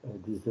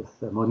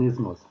dieses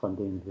Monismus, von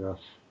dem wir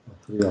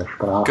früher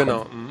sprachen.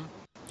 Genau.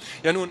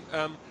 Ja nun,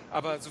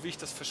 aber so wie ich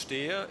das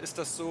verstehe, ist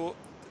das so,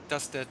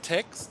 dass der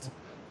Text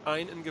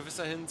einen in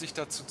gewisser Hinsicht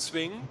dazu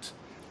zwingt,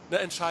 eine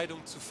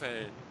Entscheidung zu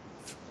fällen.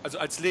 Also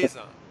als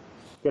Leser.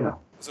 Genau.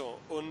 So,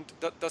 und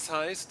das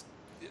heißt,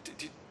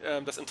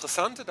 das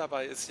Interessante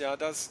dabei ist ja,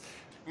 dass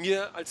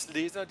mir als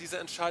Leser diese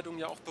Entscheidung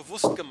ja auch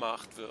bewusst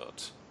gemacht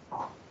wird.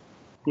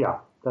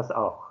 Ja, das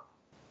auch.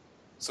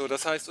 So,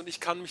 das heißt, und ich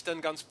kann mich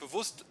dann ganz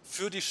bewusst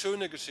für die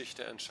schöne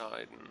Geschichte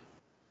entscheiden.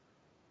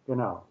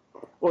 Genau.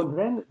 Und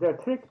wenn der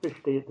Trick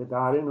besteht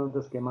darin, und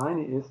das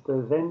Gemeine ist,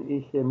 wenn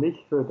ich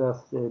mich für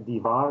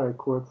die wahre,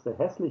 kurze,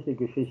 hässliche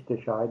Geschichte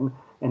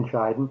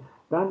entscheiden,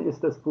 dann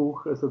ist das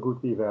Buch so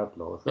gut wie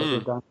wertlos. Also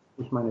dann habe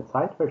ich meine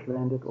Zeit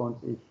verschwendet und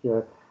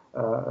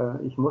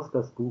ich muss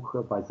das Buch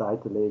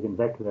beiseite legen,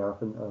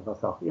 wegwerfen,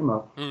 was auch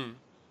immer.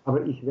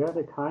 Aber ich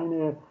werde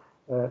keine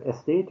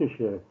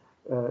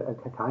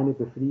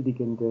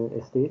befriedigende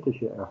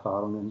ästhetische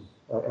Erfahrung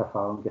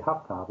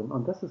gehabt haben.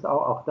 Und das ist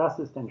auch das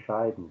ist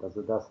entscheidend.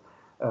 Also dass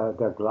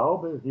der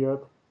Glaube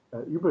wird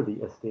über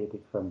die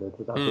Ästhetik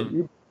vermittelt, also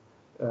über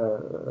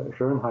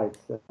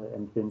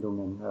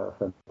Schönheitsempfindungen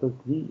vermittelt,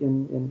 die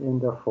in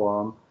der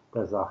Form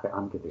der Sache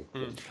angelegt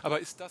sind. Aber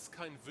ist das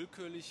kein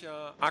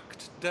willkürlicher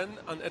Akt denn,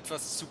 an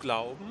etwas zu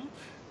glauben?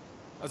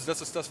 Also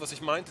das ist das, was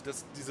ich meinte,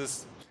 dass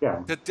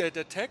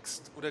der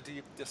Text oder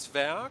das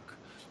Werk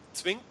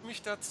zwingt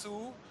mich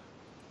dazu,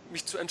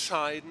 mich zu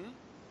entscheiden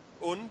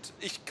und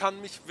ich kann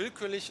mich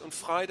willkürlich und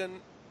frei dann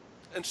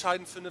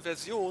entscheiden für eine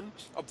Version,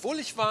 obwohl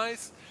ich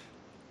weiß,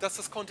 dass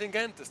das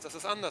kontingent ist, dass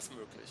es anders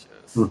möglich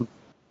ist.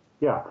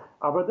 Ja,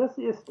 aber das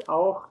ist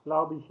auch,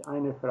 glaube ich,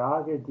 eine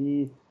Frage,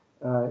 die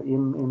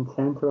im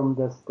Zentrum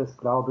des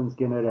Glaubens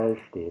generell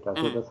steht.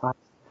 Also das heißt,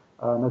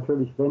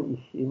 natürlich, wenn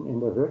ich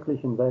in der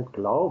wirklichen Welt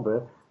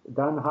glaube,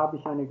 dann habe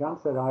ich eine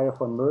ganze Reihe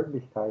von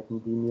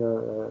Möglichkeiten, die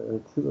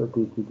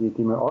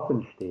mir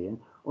offen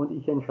stehen und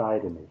ich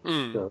entscheide mich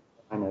für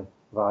eine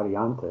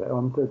Variante.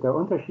 Und der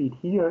Unterschied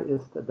hier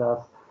ist,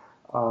 dass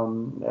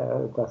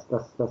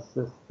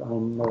es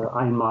ein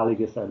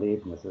einmaliges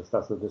Erlebnis ist.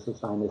 Also das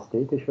ist ein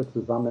ästhetischer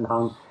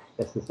Zusammenhang.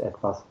 Es ist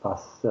etwas,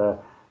 was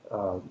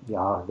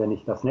wenn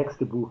ich das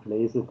nächste Buch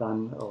lese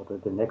oder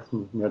den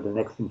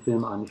nächsten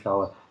Film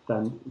anschaue,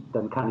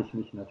 dann kann ich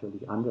mich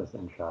natürlich anders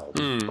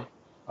entscheiden.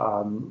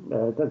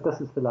 Das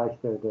ist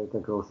vielleicht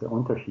der große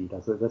Unterschied.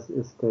 Also das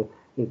ist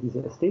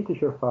diese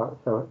ästhetische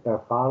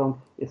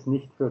Erfahrung ist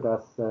nicht für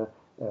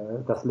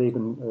das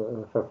Leben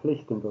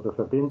verpflichtend oder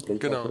verbindlich.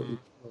 Genau. Also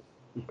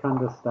ich kann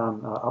das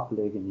dann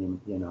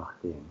ablegen, je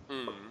nachdem.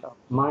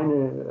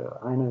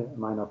 Eine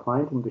meiner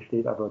Pointen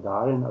besteht aber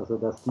darin, also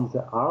dass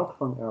diese Art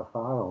von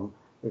Erfahrung,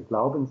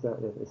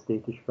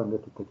 ästhetisch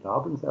vermittelte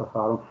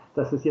Glaubenserfahrung,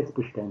 dass es jetzt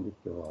beständig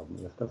geworden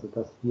ist. Also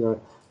dass wir,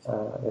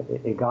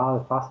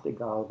 fast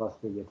egal, was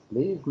wir jetzt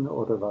lesen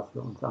oder was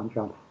wir uns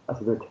anschauen,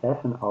 also wir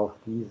treffen auf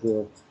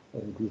diese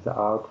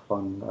Art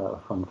von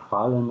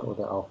Fallen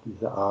oder auf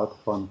diese Art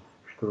von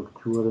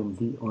Strukturen,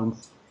 die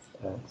uns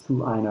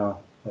zu einer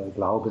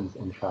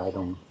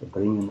Glaubensentscheidung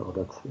bringen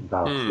oder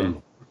zwingen.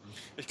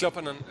 Ich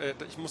glaube,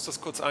 ich muss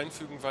das kurz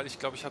einfügen, weil ich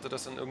glaube, ich hatte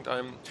das in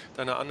irgendeinem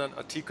deiner anderen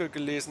Artikel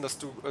gelesen, dass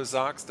du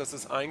sagst,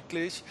 dass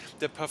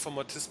der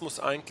Performatismus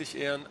eigentlich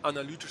eher ein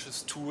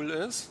analytisches Tool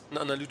ist, ein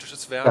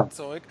analytisches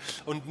Werkzeug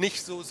und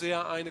nicht so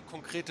sehr eine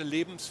konkrete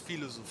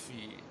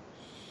Lebensphilosophie.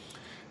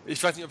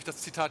 Ich weiß nicht, ob ich das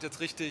Zitat jetzt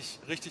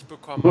richtig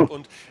bekommen habe.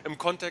 Und im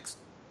Kontext,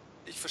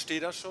 ich verstehe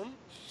das schon,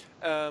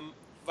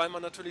 weil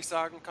man natürlich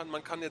sagen kann,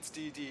 man kann jetzt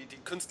die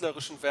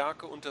künstlerischen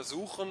Werke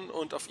untersuchen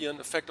und auf ihren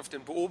Effekt auf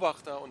den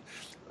Beobachter und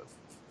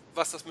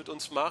was das mit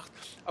uns macht.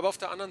 Aber auf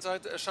der anderen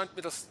Seite erscheint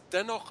mir das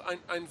dennoch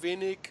ein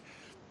wenig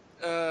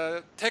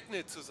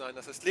Technik zu sein,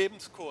 das heißt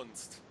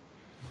Lebenskunst.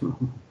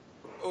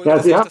 Oder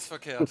sehe ich das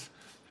verkehrt?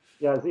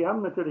 Ja, Sie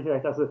haben natürlich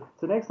recht. Also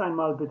zunächst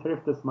einmal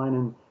betrifft es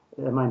mein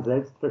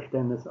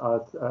Selbstverständnis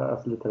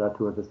als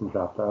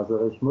Literaturwissenschaftler.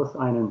 Also ich muss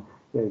einen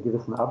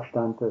gewissen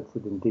Abstand zu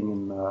den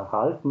Dingen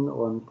halten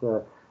und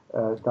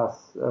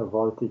das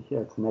wollte ich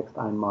zunächst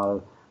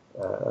einmal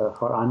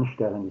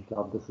voranstellen. Ich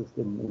glaube, das ist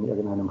in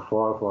irgendeinem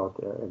Vorwort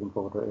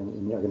irgendwo oder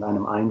in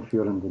irgendeinem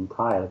einführenden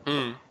Teil.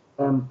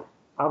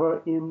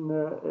 Aber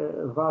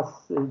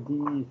was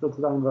die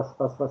sozusagen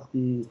was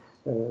die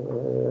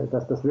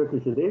das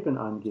wirkliche Leben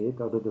angeht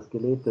oder das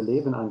gelebte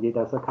Leben angeht,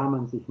 also kann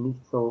man sich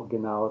nicht so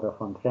genau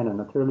davon trennen.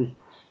 Natürlich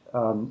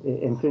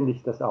empfinde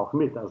ich das auch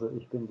mit. Also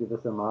ich bin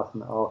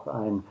gewissermaßen auch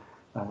ein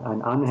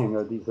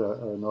Anhänger dieser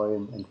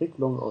neuen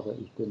Entwicklung oder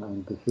ich bin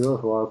ein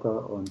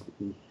Befürworter und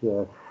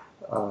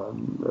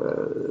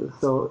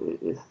so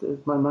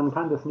man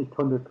kann das nicht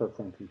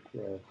hundertprozentig.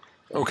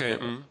 Okay.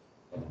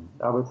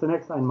 Aber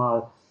zunächst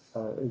einmal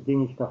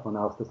ging ich davon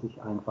aus, dass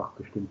ich einfach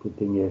bestimmte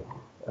Dinge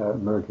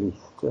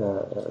möglichst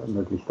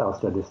aus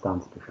der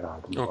Distanz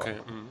beschreiben Okay.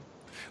 wollte.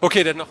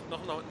 Okay, dann noch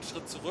einen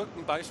Schritt zurück,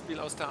 ein Beispiel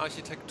aus der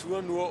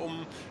Architektur, nur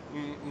um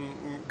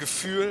ein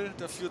Gefühl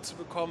dafür zu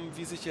bekommen,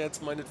 wie sich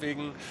jetzt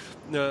meinetwegen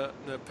eine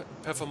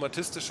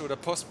performatistische oder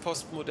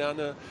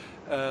postmoderne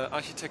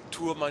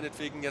Architektur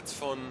meinetwegen jetzt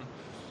von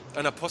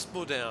einer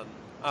postmodernen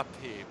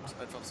abhebt.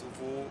 Einfach so,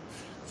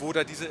 wo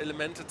da diese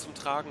Elemente zum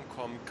Tragen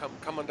kommen.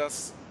 Kann man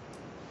das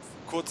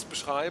kurz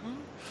beschreiben?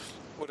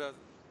 Oder?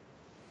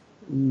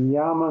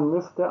 Ja, man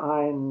müsste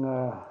ein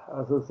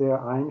also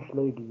sehr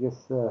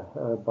einschlägiges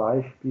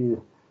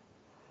Beispiel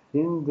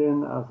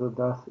finden. Also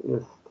das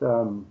ist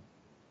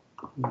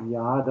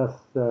ja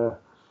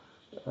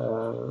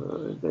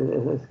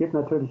es gibt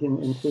natürlich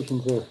inzwischen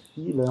sehr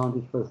viele und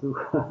ich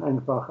versuche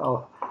einfach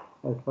auf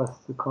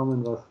etwas zu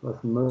kommen,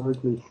 was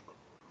möglichst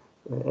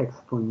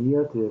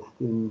exponiert ist,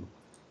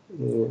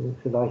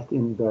 vielleicht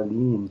in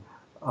Berlin.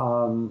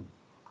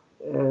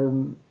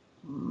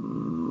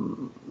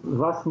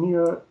 Was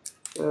mir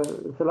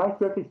vielleicht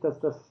wirklich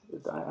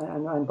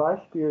ein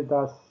Beispiel,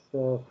 das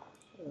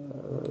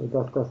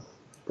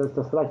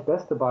vielleicht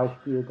beste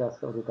Beispiel,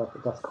 oder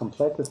das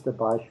kompletteste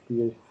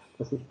Beispiel,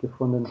 das ich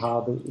gefunden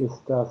habe,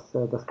 ist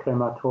das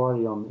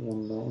Krematorium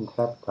in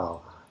Treptow.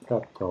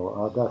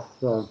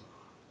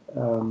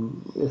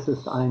 Es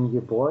ist ein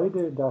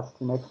Gebäude, das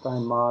zunächst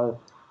einmal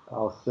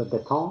aus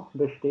Beton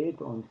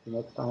besteht und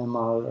zunächst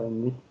einmal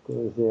nicht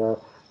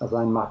also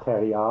ein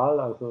Material,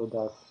 also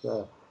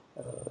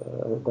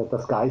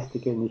das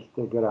Geistige nicht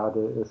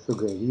gerade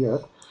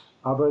suggeriert.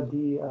 Aber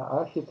die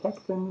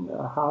Architekten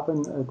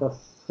haben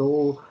das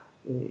so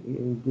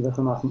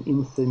gewissermaßen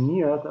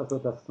inszeniert, also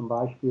dass zum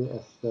Beispiel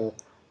es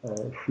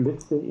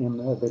Schlitze im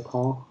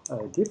Beton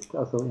gibt,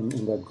 also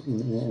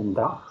im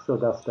Dach,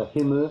 sodass der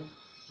Himmel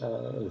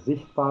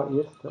sichtbar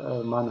ist.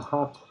 Man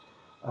hat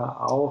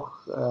auch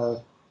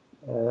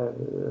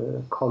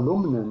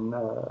Kolumnen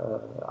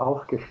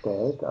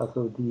aufgestellt,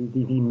 also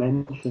die wie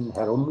Menschen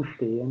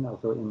herumstehen,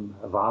 also im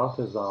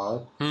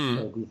Wartesaal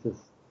dieses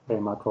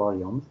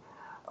Krematoriums.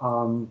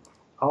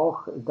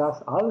 Auch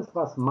das alles,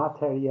 was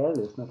materiell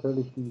ist,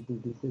 natürlich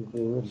diese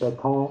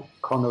Beton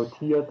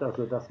konnotiert,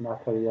 also das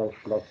Material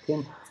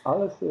schlechthin,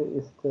 alles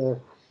ist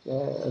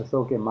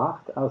so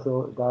gemacht,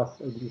 also dass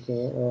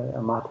diese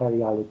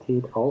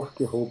Materialität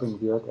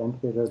aufgehoben wird,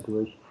 entweder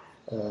durch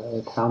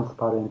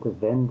transparente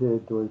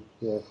Wände, durch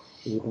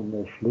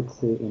eben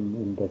Schlitze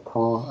im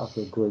Beton,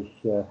 also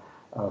durch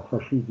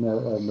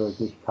verschiedene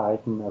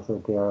Möglichkeiten, also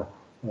der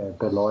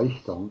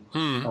Beleuchtung.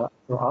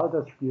 So all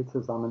das spielt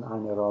zusammen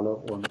eine Rolle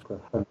und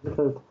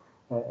vermittelt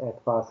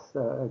etwas,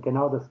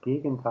 genau das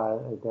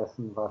Gegenteil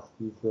dessen, was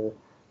dieses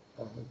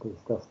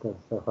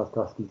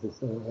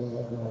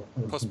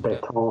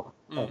Beton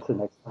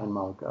zunächst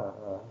einmal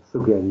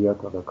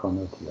suggeriert oder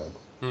konnotiert.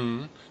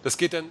 Das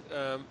geht dann,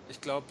 ich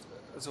glaube,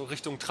 so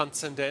Richtung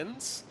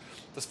Transzendenz.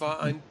 Das war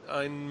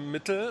ein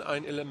Mittel,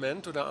 ein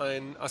Element oder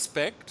ein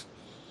Aspekt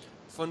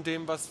von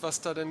dem,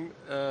 was da denn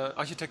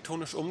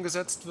architektonisch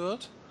umgesetzt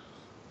wird?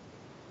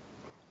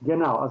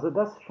 Genau, also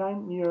das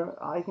scheint mir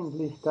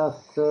eigentlich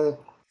das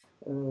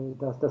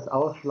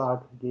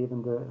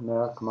ausschlaggebende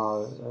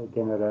Merkmal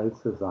generell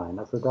zu sein.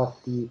 Also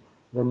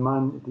wenn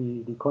man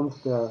die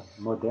Kunst der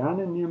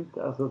Moderne nimmt,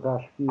 also da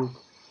spielt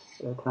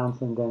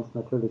Transzendenz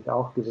natürlich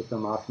auch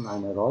gewissermaßen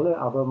eine Rolle,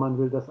 aber man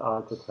will das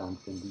Alte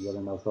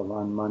transzendieren. Also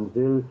man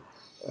will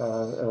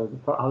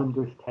vor allem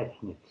durch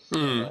Technik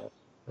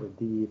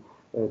die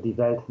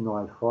Welt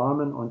neu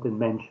formen und den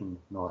Menschen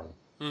neu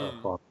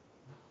formen.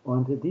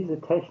 Und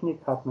diese Technik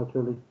hat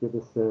natürlich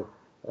gewisse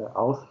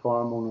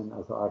Ausformungen,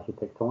 also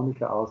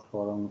architektonische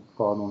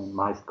Ausformungen,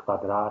 meist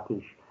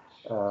quadratisch,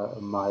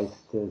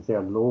 meist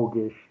sehr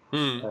logisch,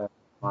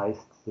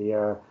 meist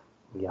sehr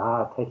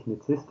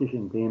technizistisch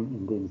in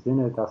dem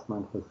Sinne, dass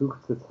man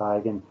versucht zu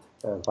zeigen,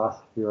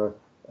 was für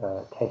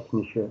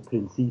technische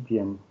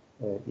Prinzipien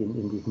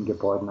in diesen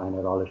Gebäuden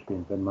eine Rolle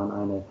spielen. Wenn man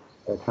eine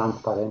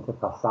transparente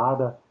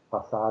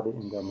Fassade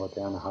in der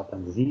Moderne hat,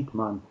 dann sieht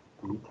man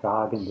die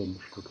tragenden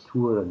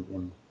Strukturen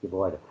im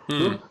Gebäude.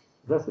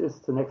 Das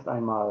ist zunächst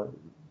einmal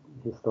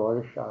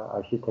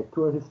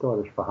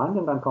architekturhistorisch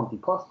vorhanden, dann kommt die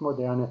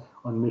Postmoderne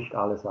und mischt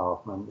alles auf.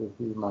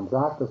 Wie man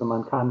sagt, also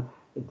man kann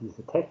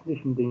diese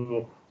technischen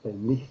Dinge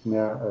nicht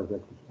mehr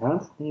wirklich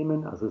ernst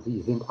nehmen, also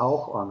sie sind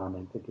auch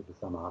Ornamente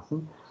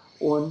gewissermaßen.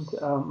 Und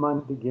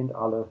man beginnt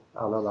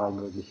allerlei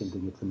möglichen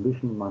Dinge zu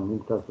mischen. Man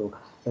nimmt also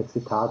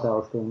Zitate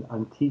aus der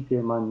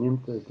Antike, man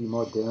nimmt die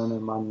Moderne,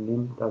 man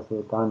nimmt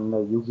also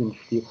dann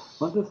Jugendstil.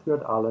 Und das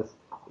wird alles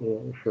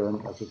schön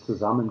also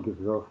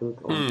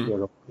zusammengewürfelt und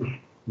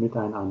erotisch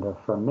miteinander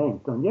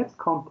vermengt. Und jetzt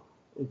kommt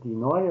die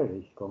neue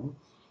Richtung.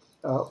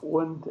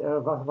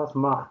 Was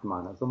macht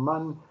man? Also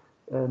man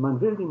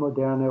will die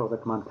Moderne oder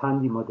man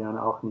kann die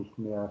Moderne auch nicht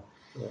mehr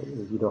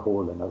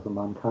wiederholen. Also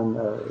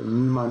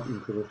niemand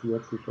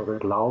interessiert sich oder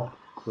glaubt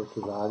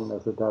sozusagen,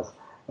 also dass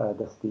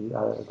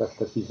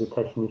diese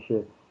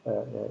technische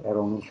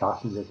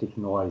Errungenschaften wirklich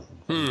neu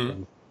sind.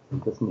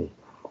 Sind es nicht.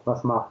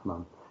 Was macht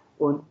man?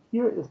 Und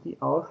hier ist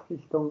die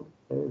Ausrichtung,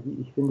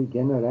 wie ich finde,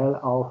 generell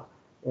auf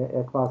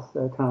etwas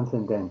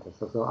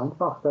Transzendentes. Also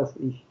einfach, dass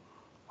ich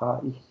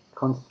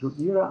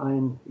konstruiere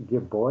ein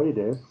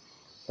Gebäude,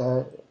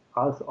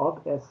 als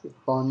ob es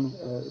von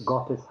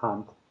Gottes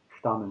Hand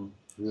stammen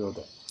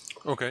würde.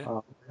 Okay.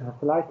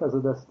 Vielleicht also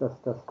das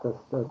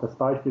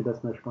Beispiel,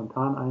 das mir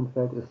spontan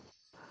einfällt, ist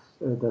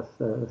das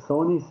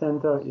Sony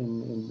Center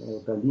in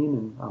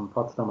Berlin am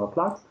Potsdamer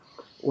Platz.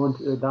 Und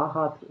da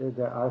hat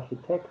der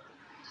Architekt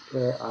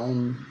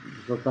ein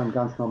sozusagen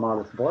ganz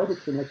normales Gebäude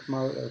zunächst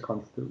mal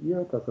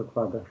konstruiert, also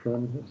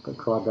schön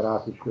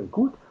quadratisch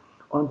gut,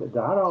 und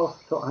darauf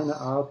so eine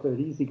Art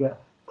riesiger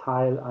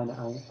Teil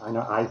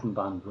einer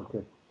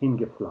Eisenbahnbrücke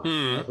hingepflanzt.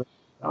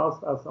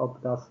 Also als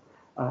ob das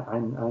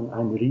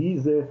ein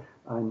Riese,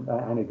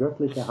 eine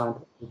göttliche Hand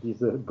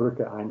diese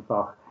Brücke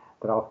einfach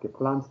drauf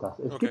gepflanzt hat.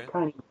 Es gibt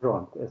keinen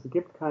Grund, es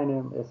gibt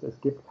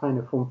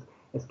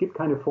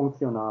keine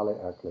funktionale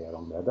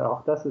Erklärung mehr.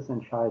 Auch das ist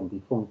entscheidend.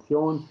 Die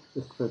Funktion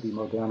ist für die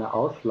Moderne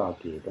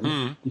ausschlaggebend.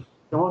 Die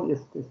Funktion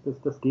ist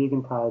das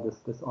Gegenteil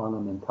des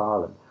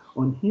Ornamentalen.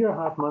 Und hier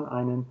hat man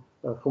einen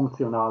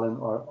funktionalen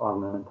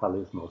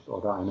Ornamentalismus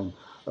oder einen,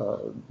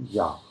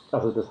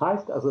 also das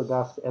heißt also,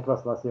 dass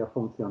etwas, was sehr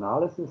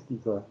Funktionales ist,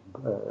 dieser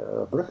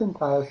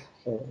Brückenteil,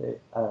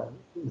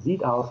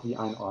 sieht aus wie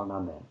ein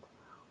Ornament.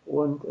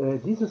 Und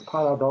dieses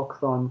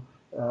Paradoxon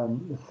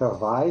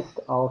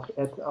verweist auf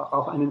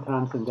einen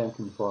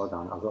transzendenten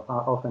Vorgang, also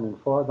auf einen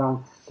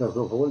Vorgang, der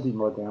sowohl die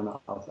Moderne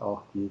als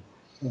auch die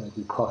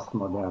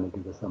Postmoderne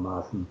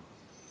gewissermaßen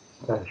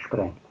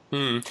sprengt.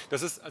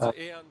 Das ist also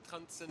eher ein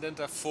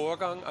transzendenter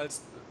Vorgang,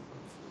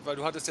 weil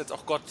du hattest jetzt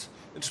auch Gott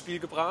ins Spiel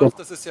gebracht.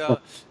 Das ist ja,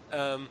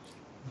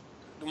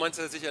 du meinst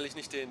ja sicherlich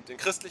nicht den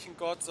christlichen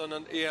Gott,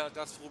 sondern eher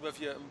das, worüber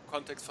wir im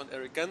Kontext von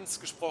Eric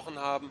Gans gesprochen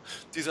haben,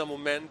 dieser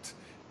Moment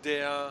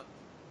der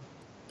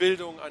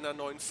Bildung einer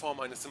neuen Form,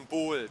 eines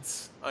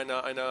Symbols,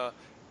 eines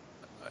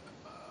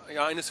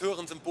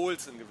höheren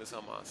Symbols in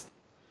gewissermaßen.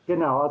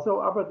 Genau,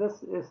 also aber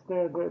das ist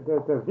der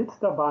Witz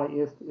dabei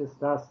ist,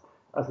 dass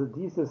also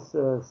dieses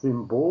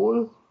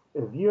Symbol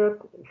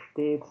wird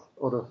stets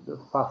oder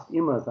fast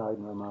immer,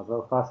 sagen wir mal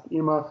so, fast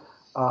immer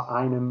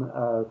einem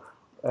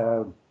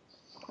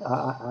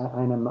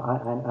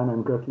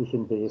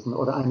göttlichen Wesen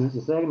oder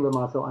sagen wir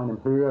mal so,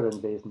 einem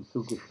höheren Wesen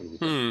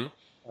zugeschrieben.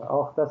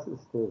 Auch das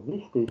ist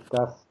wichtig,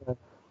 dass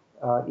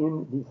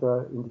in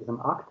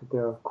diesem Akt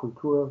der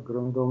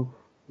Kulturgründung,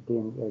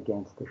 den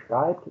Gans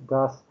beschreibt,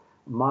 dass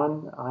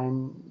man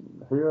ein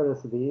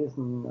höheres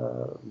Wesen,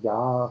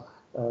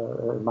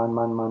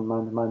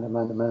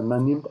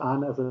 man nimmt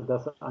an, also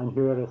dass ein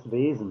höheres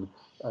Wesen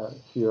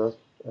für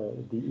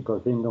die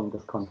Überwindung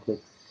des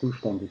Konflikts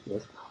zuständig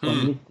ist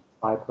und nicht die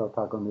zwei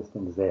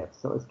Protagonisten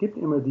selbst. So, es gibt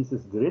immer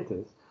dieses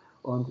Drittes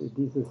und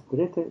dieses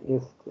Dritte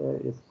ist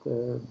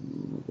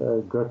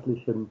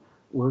göttlichen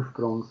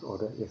Ursprungs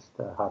oder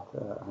hat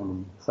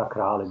einen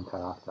sakralen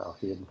Charakter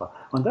auf jeden Fall.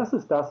 Und das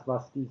ist das,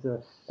 was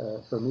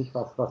für mich,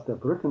 was der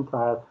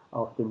Brückenteil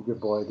auf dem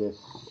Gebäude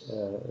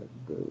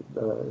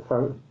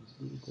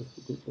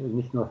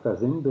nicht nur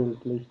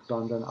versinnbildlicht,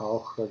 sondern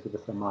auch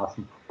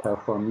gewissermaßen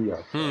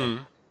performiert,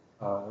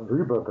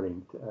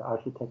 rüberbringt,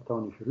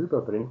 architektonisch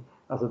rüberbringt.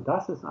 Also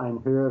dass es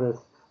eine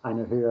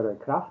höhere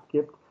Kraft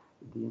gibt,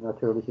 die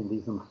natürlich in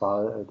diesem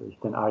Fall durch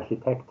den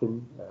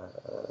Architekten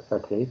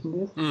vertreten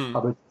ist.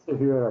 Aber diese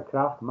höhere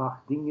Kraft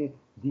macht Dinge,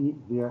 die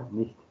wir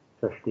nicht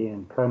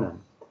verstehen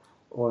können.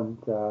 Und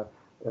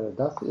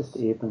das ist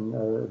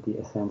eben die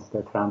Essenz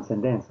der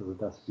Transzendenz, also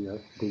dass wir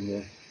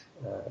Dinge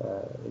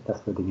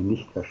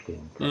nicht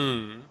verstehen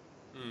können.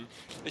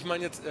 Ich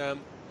meine jetzt,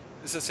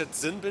 ist das jetzt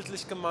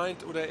sinnbildlich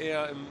gemeint oder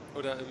eher im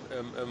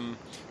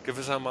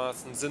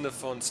gewissermaßen Sinne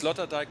von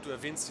Sloterdijk? Du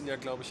erwähnst ihn ja,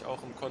 glaube ich,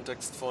 auch im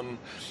Kontext von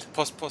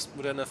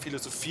postmoderner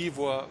Philosophie,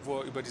 wo er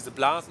über diese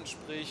Blasen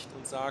spricht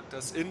und sagt,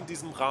 dass in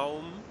diesem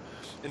Raum,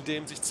 in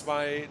dem sich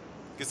zwei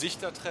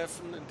Gesichter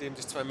treffen, in dem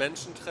sich zwei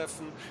Menschen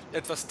treffen,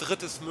 etwas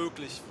Drittes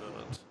möglich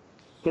wird.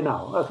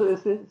 Genau, also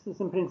es ist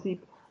im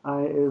Prinzip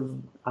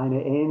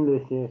eine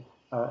ähnliche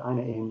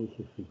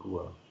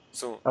Figur.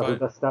 So, also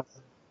das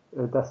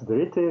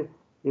Dritte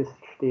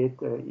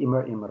steht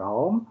immer im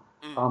Raum,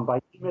 Bei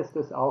ihm ist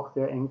es auch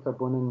sehr eng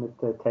verbunden mit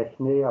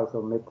Technik,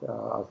 also mit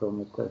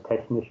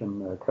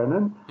technischem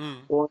Können.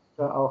 Und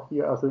auch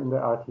hier, also in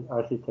der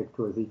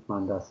Architektur sieht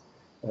man das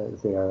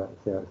sehr,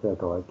 sehr, sehr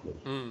deutlich.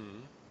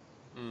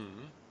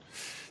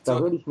 Da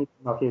würde ich mit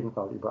ihm auf jeden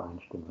Fall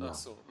übereinstimmen. Ach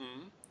so.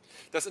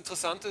 Das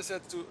Interessante ist ja,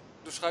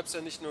 du schreibst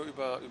ja nicht nur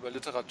über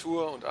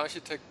Literatur und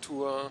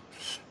Architektur,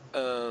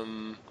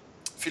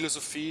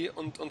 Philosophie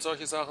und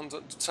solche Sachen. Du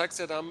zeigst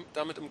ja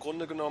damit im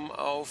Grunde genommen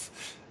auf,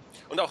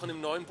 und auch in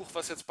dem neuen Buch,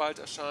 was jetzt bald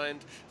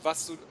erscheint,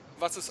 was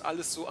es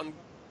alles so an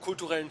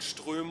kulturellen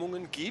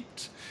Strömungen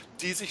gibt,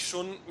 die sich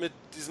schon mit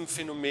diesem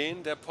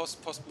Phänomen der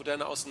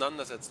Postmoderne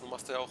auseinandersetzen. Du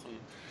machst ja auch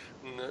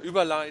eine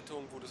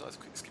Überleitung, wo du sagst,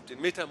 es gibt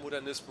den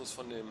Metamodernismus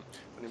von dem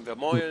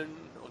Vermeulen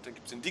und dann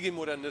gibt es den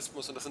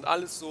Digimodernismus, und das sind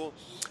alles so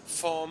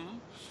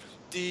Formen,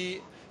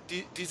 die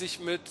sich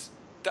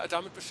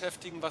damit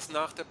beschäftigen, was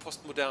nach der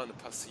Postmoderne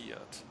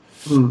passiert.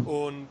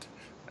 Und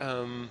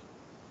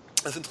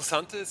das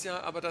Interessante ist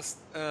ja aber, dass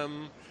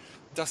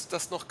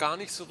das noch gar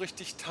nicht so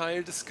richtig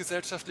Teil des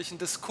gesellschaftlichen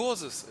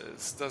Diskurses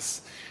ist,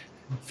 dass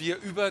wir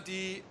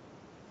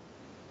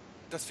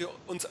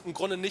uns im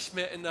Grunde nicht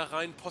mehr in der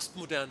reinen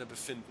Postmoderne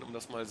befinden, um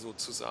das mal so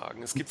zu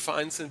sagen. Es gibt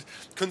vereinzelt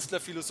Künstler,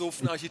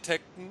 Philosophen,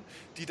 Architekten,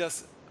 die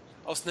das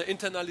aus einer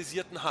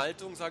internalisierten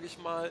Haltung, sage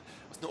ich mal,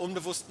 aus einer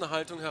unbewussten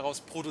Haltung heraus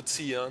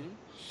produzieren.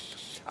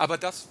 Aber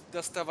dass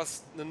da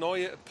eine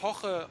neue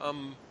Epoche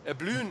am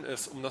Erblühen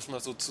ist, um das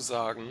mal so zu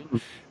sagen,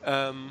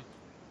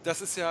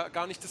 das ist ja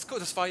gar nicht Diskurs.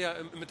 Das war ja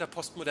mit der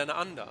Postmoderne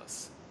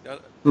anders, ja,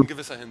 in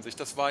gewisser Hinsicht.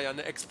 Das war ja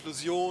eine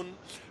Explosion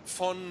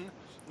von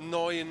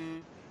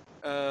neuen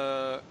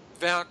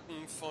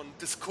Werken, von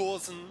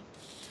Diskursen,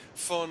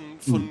 von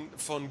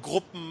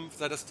Gruppen,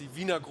 sei das die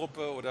Wiener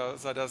Gruppe oder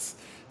sei das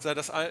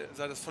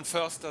von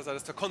Förster, sei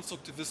das der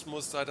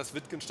Konstruktivismus, sei das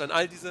Wittgenstein,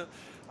 all diese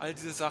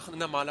Sachen in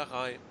der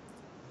Malerei.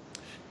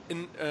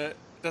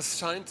 Das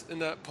scheint in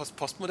der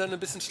Postmoderne ein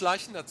bisschen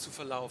schleichender zu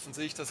verlaufen.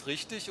 Sehe ich das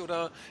richtig,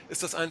 oder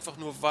ist das einfach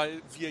nur,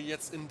 weil wir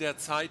jetzt in der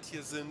Zeit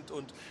hier sind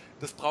und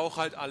das braucht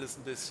halt alles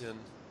ein bisschen?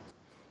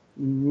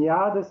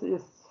 Ja, das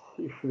ist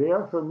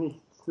schwer für mich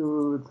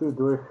zu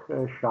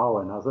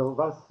durchschauen. Also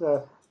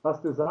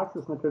was du sagst,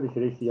 ist natürlich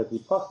richtig. Also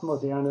die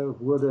Postmoderne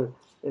wurde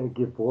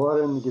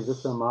geboren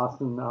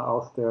gewissermaßen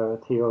aus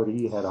der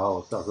Theorie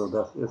heraus. Also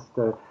das ist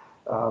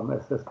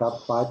es gab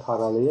zwei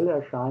parallele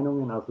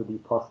Erscheinungen, also die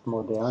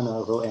Postmoderne,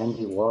 also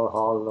Andy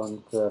Warhol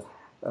und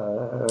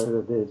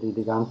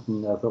die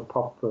ganzen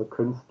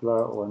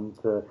Pop-Künstler und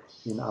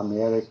in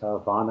Amerika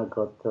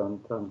Vonnegut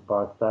und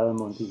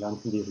Barthelme und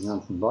diese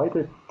ganzen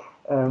Leute.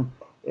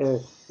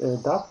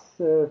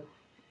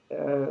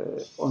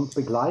 Und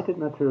begleitet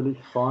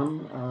natürlich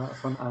vom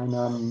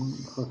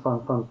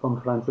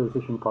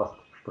französischen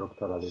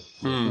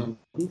Poststrukturalismus. Und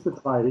diese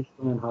zwei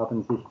Richtungen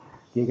haben sich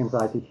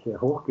gegenseitig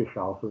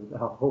hochgeschaukelt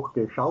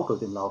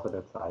im Laufe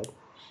der Zeit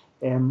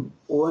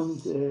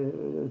und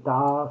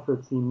da für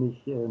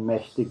ziemlich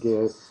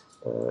mächtige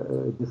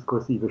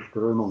diskursive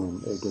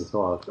Strömungen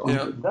gesorgt. Und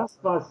das,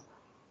 was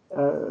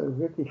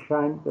wirklich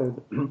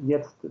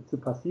jetzt zu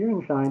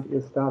passieren scheint,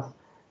 ist, dass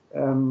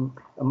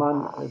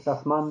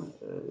man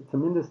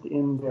zumindest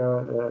in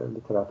der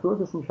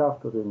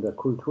Literaturwissenschaft oder in der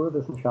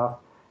Kulturwissenschaft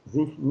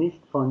sich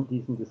nicht von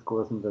diesen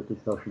Diskursen wirklich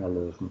so schnell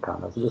lösen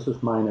kann. Also das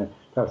ist meine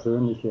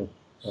persönliche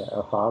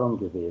Erfahrung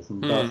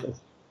gewesen, dass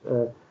es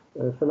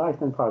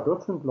vielleicht ein paar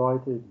Dutzend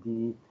Leute,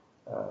 die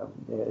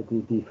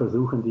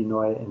versuchen, die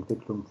neue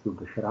Entwicklung zu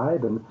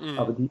beschreiben,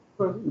 aber die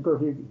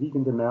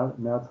überwiegende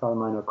Mehrzahl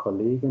meiner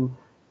Kollegen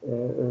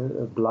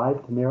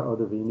bleibt mehr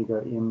oder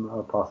weniger im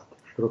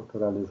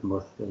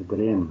Poststrukturalismus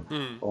drin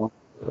und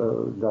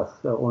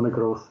das ohne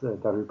groß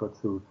darüber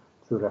zu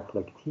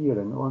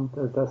reflektieren. Und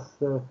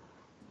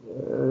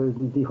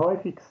die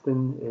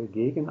häufigsten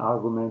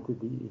Gegenargumente,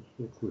 die ich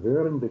zu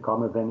hören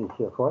bekomme, wenn ich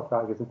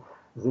vortrage,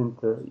 sind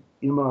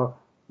immer,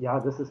 ja,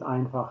 das ist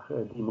einfach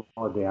die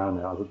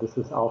Moderne, also das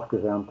ist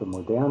aufgewärmte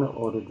Moderne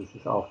oder das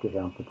ist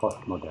aufgewärmte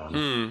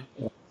Postmoderne.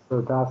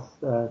 Sodass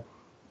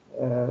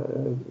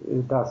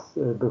das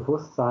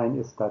Bewusstsein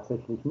ist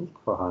tatsächlich nicht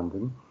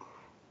vorhanden.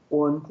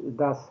 Und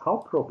das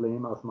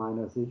Hauptproblem aus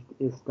meiner Sicht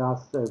ist,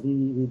 dass,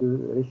 wie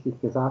du richtig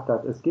gesagt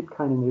hast, es gibt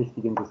keinen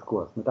richtigen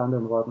Diskurs. Mit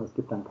anderen Worten, es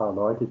gibt ein paar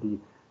Leute, die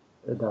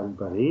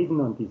darüber reden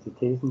und diese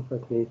Thesen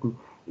vertreten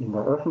in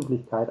der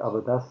Öffentlichkeit,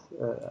 aber das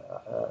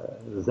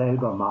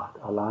selber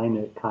macht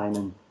alleine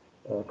keinen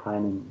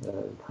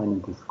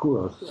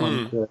Diskurs.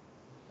 Und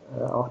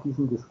auf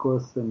diesen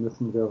Diskurs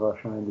müssen wir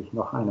wahrscheinlich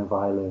noch eine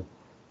Weile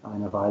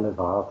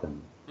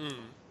warten.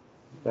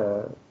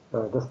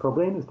 Das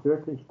Problem ist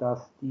wirklich,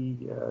 dass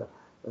die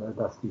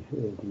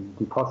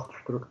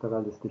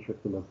poststrukturalistische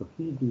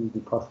Philosophie, die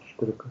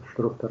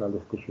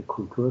poststrukturalistische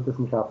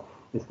Kulturwissenschaft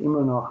ist immer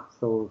noch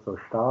so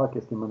stark,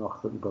 ist immer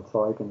noch so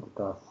überzeugend,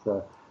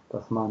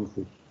 dass man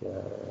sich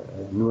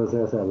nur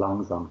sehr, sehr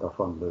langsam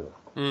davon löst.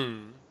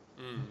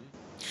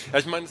 Ja,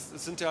 ich meine,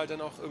 es sind ja halt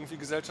dann auch irgendwie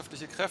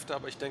gesellschaftliche Kräfte,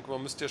 aber ich denke,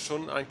 man müsste ja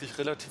schon eigentlich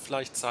relativ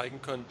leicht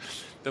zeigen können,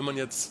 wenn man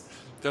jetzt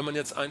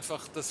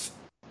einfach das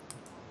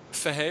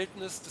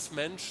Verhältnis des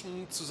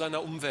Menschen zu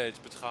seiner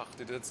Umwelt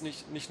betrachtet. Jetzt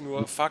nicht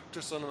nur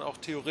faktisch, sondern auch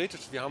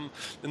theoretisch. Wir haben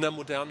in der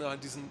Moderne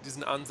halt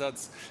diesen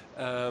Ansatz,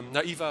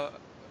 naiver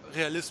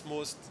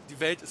Realismus, die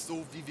Welt ist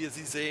so, wie wir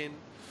sie sehen.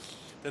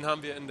 Dann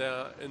haben wir in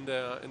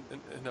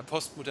der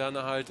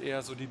Postmoderne halt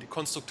eher so die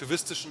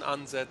konstruktivistischen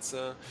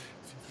Ansätze.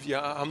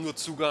 Wir haben nur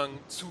Zugang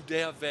zu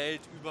der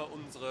Welt über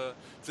unsere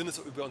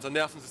über unser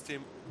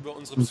Nervensystem, über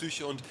unsere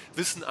Psyche und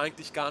wissen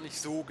eigentlich gar nicht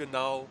so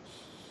genau,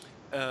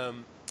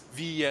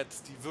 wie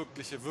jetzt die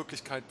wirkliche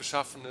Wirklichkeit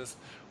beschaffen ist.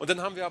 Und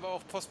dann haben wir aber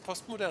auch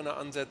postmoderne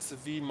Ansätze,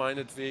 wie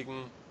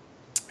meinetwegen,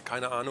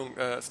 keine Ahnung,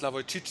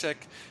 Slavoj Žižek,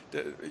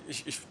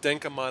 ich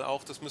denke mal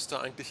auch, das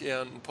müsste eigentlich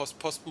eher ein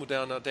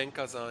postmoderner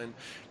Denker sein,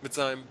 mit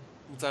seinem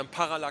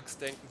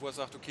Parallaxdenken, wo er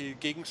sagt, okay,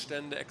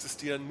 Gegenstände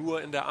existieren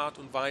nur in der Art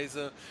und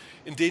Weise,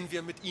 in denen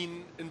wir mit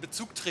ihnen in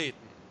Bezug treten.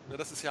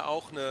 Das ist ja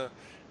auch eine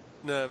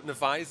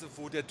Weise,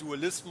 wo der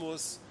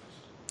Dualismus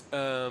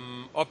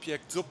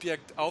Objekt,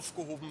 Subjekt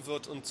aufgehoben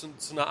wird und zu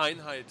einer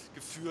Einheit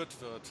geführt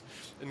wird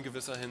in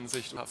gewisser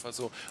Hinsicht. Und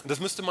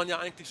das müsste man ja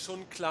eigentlich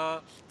schon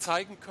klar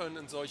zeigen können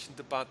in solchen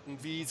Debatten,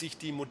 wie sich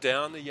die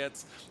Moderne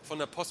jetzt von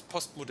der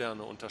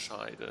Postmoderne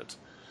unterscheidet.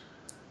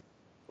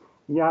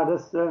 Ja,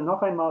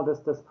 noch einmal,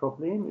 das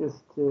Problem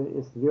ist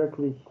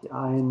wirklich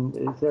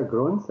sehr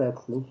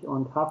grundsätzlich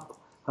und hat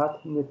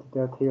mit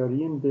der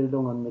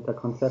Theorienbildung und mit der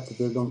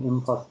Konzeptbildung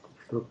im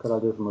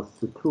Poststrukturalismus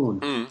zu tun.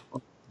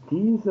 Und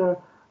diese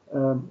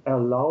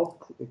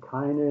erlaubt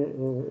keine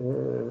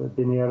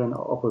binären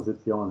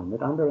Oppositionen.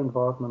 Mit anderen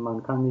Worten,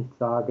 man kann nicht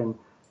sagen,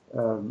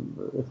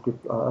 es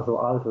gibt also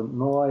alt und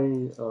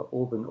neu,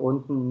 oben,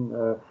 unten,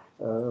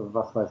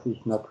 was weiß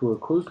ich,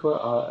 Natur, Kultur.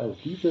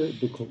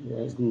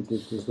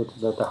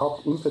 Der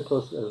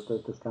Hauptimpetus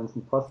des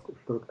ganzen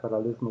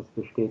Poststrukturalismus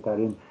besteht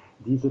darin,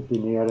 diese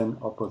binären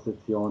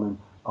Oppositionen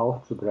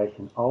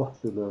aufzubrechen,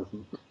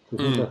 aufzulösen, zu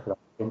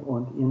hinterfragen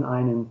und in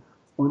einen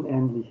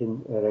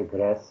unendlichen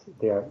Regress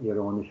der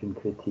ironischen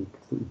Kritik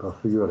zu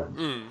überführen.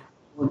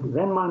 Und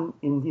wenn man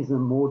in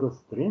diesem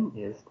Modus drin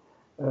ist,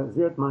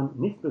 wird man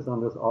nicht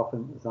besonders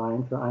offen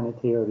sein für eine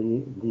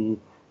Theorie, die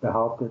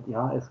behauptet,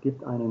 ja, es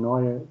gibt eine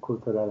neue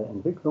kulturelle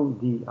Entwicklung,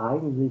 die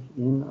eigentlich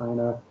in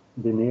einer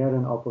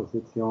binären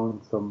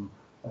Opposition zur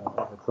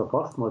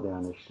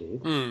Postmoderne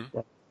steht,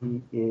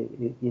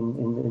 die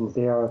in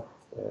sehr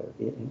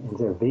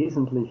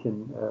wesentlicher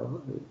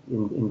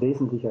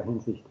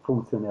Hinsicht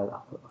funktionell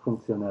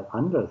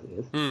anders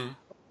ist. Und,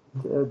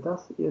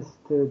 das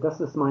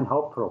ist mein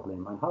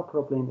Hauptproblem. Mein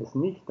Hauptproblem ist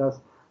nicht, dass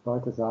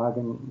Leute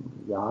sagen,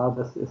 ja,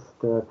 das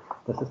ist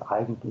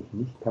eigentlich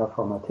nicht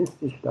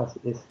performatistisch, das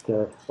ist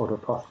oder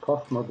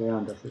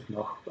postmodern, das ist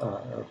noch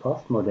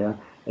postmodern.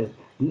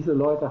 Diese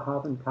Leute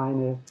haben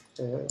keine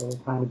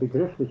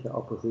begriffliche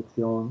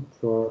Opposition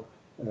zur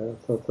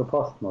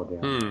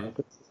Postmoderne.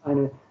 Das ist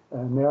eine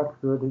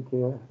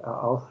merkwürdige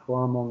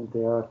Ausformung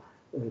der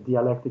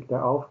Dialektik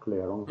der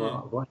Aufklärung,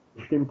 wo eine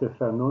bestimmte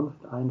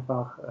Vernunft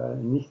einfach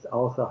nichts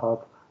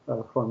außerhalb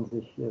von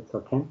sich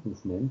zur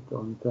Kenntnis nimmt.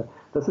 Und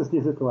das ist die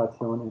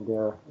Situation, in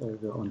der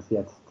wir uns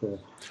jetzt...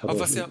 Aber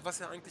was ja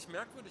eigentlich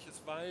merkwürdig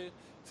ist, weil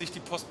sich die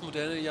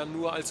Postmoderne ja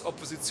nur als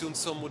Opposition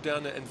zur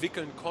Moderne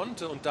entwickeln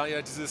konnte und da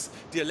ja dieses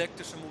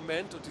dialektische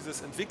Moment und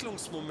dieses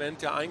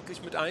Entwicklungsmoment ja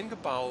eigentlich mit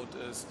eingebaut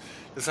ist.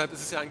 Deshalb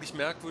ist es ja eigentlich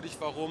merkwürdig,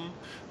 warum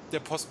der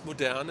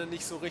Postmoderne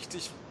nicht so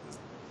richtig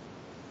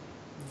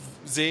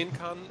sehen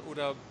kann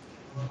oder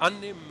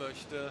annehmen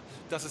möchte,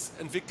 dass es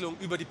Entwicklung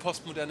über die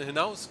Postmoderne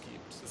hinaus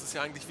gibt. Das ist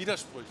ja eigentlich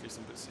widersprüchlich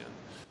so ein bisschen.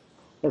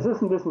 Es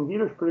ist ein bisschen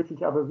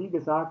widersprüchlich, aber wie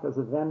gesagt,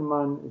 also wenn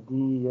man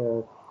die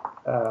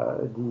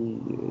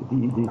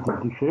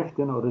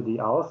Schriften oder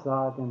die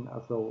Aussagen,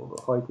 also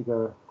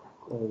heutiger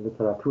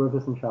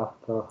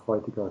Literaturwissenschaftler,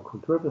 heutiger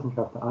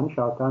Kulturwissenschaftler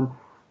anschaut, dann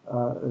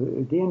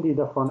gehen die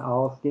davon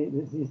aus,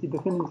 sie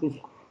befinden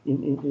sich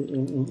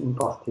in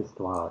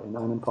Posthistoire, in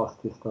einem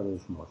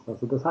Posthistorismus.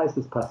 Also das heißt,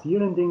 es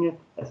passieren Dinge,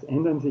 es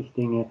ändern sich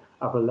Dinge,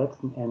 aber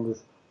letzten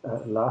Endes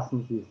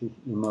lassen sie sich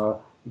immer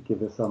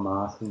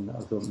gewissermaßen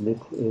also mit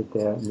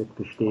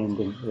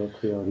bestehenden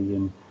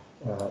Theorien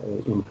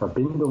in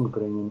Verbindung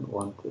bringen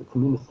und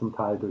zumindest zum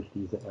Teil durch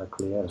diese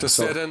erklären. Das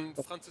wäre dann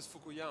Francis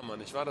Fukuyama,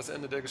 nicht wahr? Das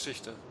Ende der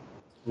Geschichte.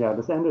 Ja,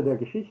 das Ende der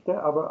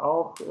Geschichte, aber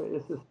auch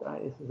es ist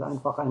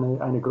einfach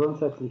eine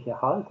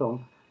grundsätzliche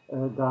Haltung,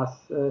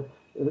 dass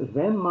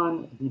wenn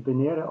man die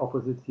binäre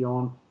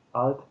Opposition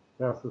alt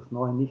versus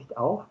neu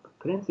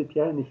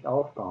prinzipiell nicht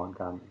aufbauen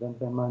kann,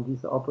 wenn man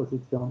diese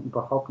Opposition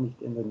überhaupt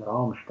nicht in den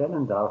Raum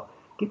stellen darf,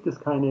 gibt es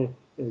keine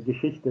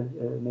Geschichte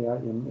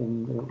mehr,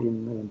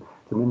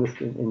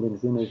 zumindest in dem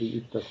Sinne, wie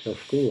ich das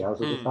verstehe.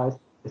 Also das heißt,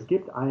 es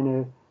gibt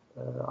eine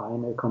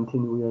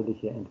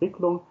kontinuierliche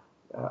Entwicklung,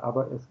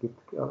 aber es gibt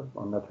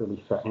und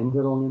natürlich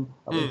Veränderungen,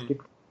 aber es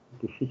gibt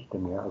Geschichte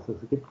mehr. Also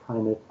es gibt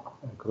keine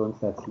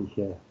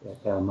grundsätzliche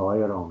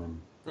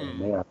Erneuerungen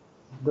mehr.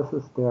 Das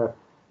ist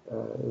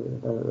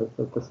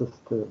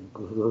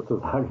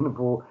sozusagen,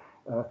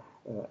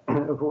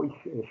 wo ich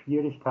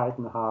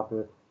Schwierigkeiten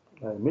habe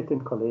mit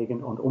den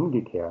Kollegen und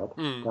umgekehrt,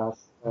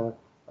 dass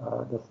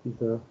dass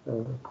dieser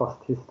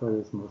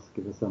Posthistorismus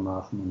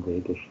gewissermaßen im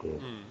Wege steht.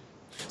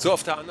 So,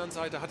 auf der anderen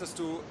Seite hattest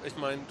du, ich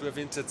meine, du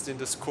erwähnst jetzt den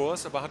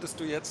Diskurs, aber hattest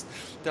du jetzt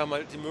da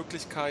mal die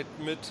Möglichkeit,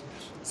 mit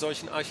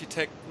solchen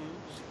Architekten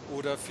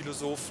oder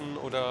Philosophen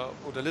oder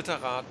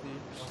Literaten,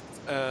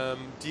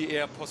 die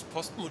eher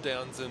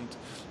postmodern sind,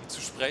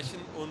 zu sprechen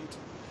und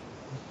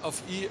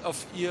auf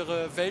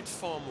ihre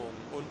Weltformung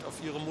und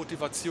auf ihre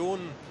Motivation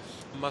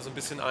mal so ein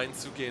bisschen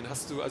einzugehen?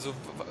 Hast du, also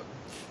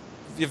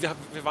wir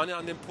waren ja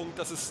an dem Punkt,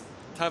 dass es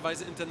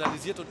teilweise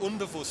internalisiert und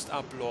unbewusst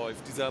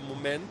abläuft, dieser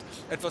Moment,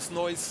 etwas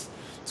Neues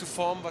zu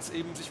formen, was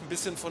eben sich ein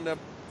bisschen von der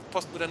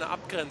Postmoderne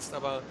abgrenzt.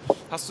 Aber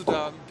hast du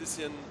da ein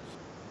bisschen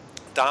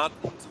Daten,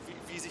 so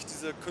wie sich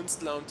diese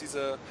Künstler und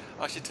diese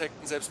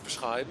Architekten selbst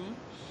beschreiben?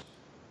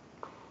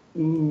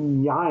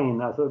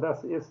 Nein, also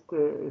das ist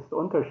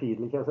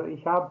unterschiedlich. Also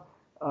ich habe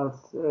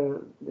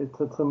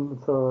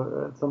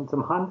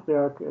zum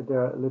Handwerk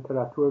der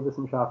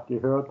Literaturwissenschaft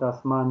gehört,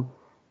 dass man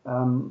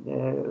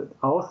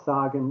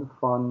Aussagen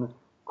von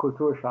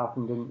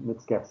Kulturschaffenden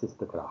mit Skepsis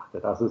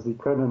betrachtet. Also sie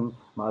können,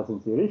 mal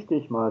sind sie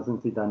richtig, mal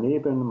sind sie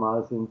daneben,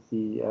 mal sind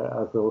sie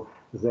also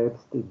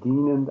selbst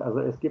dienend. Also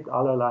es gibt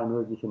allerlei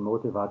mögliche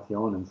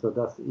Motivationen,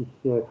 sodass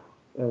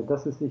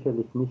das ist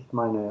sicherlich nicht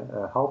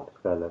meine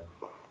Hauptquelle.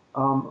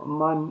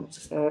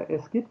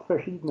 Es gibt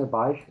verschiedene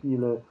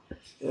Beispiele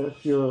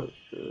für,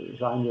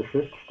 sagen wir,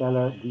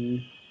 Schriftsteller,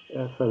 die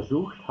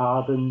versucht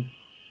haben,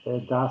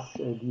 dass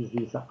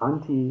diese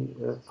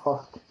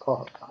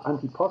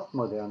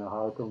antipostmoderne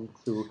Haltung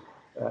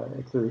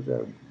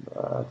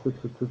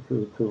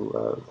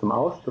zum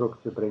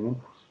Ausdruck zu bringen.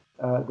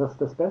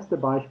 Das beste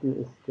Beispiel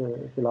ist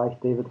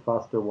vielleicht David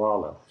Foster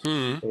Wallace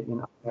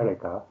in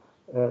Amerika,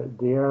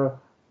 der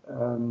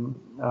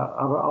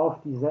aber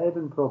auf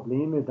dieselben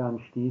Probleme dann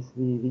stieß,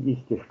 wie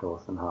ich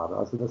gestoßen habe.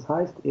 Also das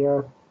heißt,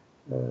 er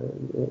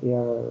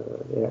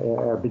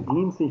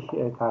bedient sich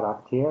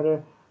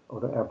Charaktere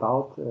oder er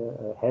baut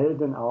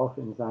Helden auf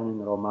in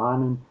seinen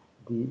Romanen,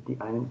 die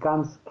einen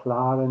ganz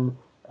klaren,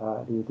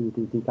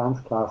 die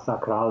ganz klar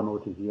sakral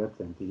motiviert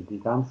sind, die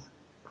ganz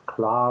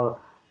klar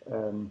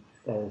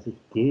sich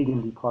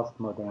gegen die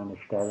Postmoderne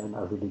stellen,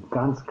 also die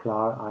ganz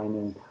klar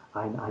ein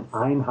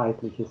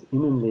einheitliches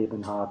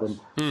Innenleben haben,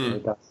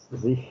 das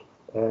sich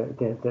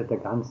der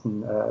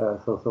ganzen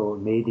so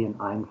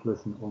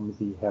Medieneinflüssen um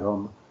sie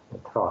herum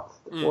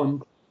trotzt.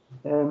 Und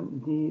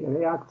die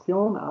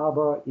Reaktion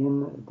aber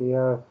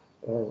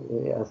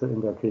also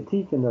in der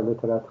Kritik, in der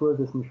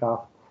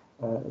Literaturwissenschaft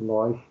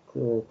läuft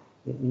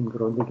im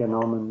Grunde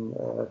genommen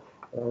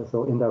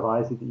so in der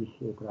Weise, die ich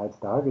bereits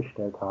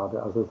dargestellt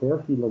habe. Also sehr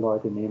viele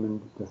Leute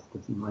nehmen das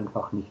ihm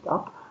einfach nicht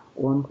ab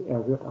und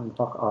er wird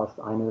einfach als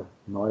eine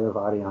neue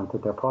Variante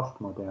der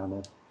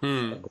Postmoderne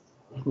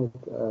bezeichnet,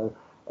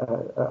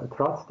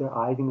 trotz der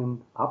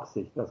eigenen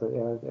Absicht. Also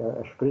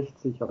er spricht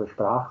sich oder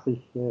sprach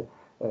sich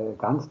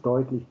ganz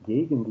deutlich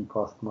gegen die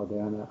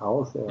Postmoderne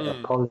aus. Er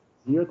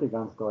polarisierte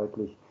ganz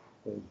deutlich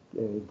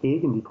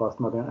gegen die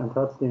Postmoderne und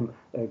trotzdem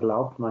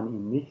glaubt man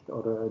ihm nicht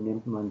oder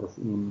nimmt man das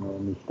ihm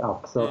nicht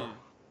ab. So,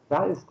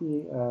 da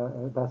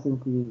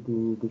sind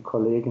die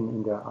Kollegen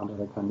in der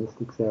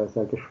Amerikanistik sehr,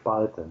 sehr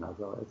gespalten.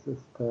 Also es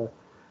ist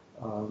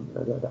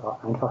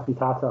einfach die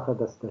Tatsache,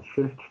 dass der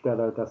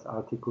Schriftsteller das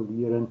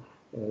artikulieren,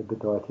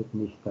 bedeutet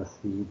nicht,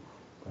 dass sie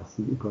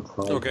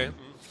überzeugen. Okay.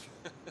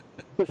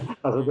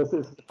 Also das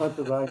ist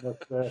sozusagen,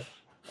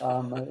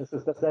 es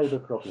ist dasselbe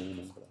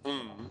Problem.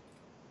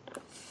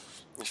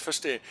 Ich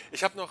verstehe.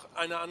 Ich habe noch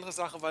eine andere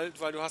Sache, weil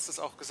du hast es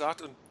auch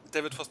gesagt und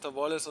David Foster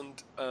Wallace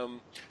und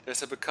der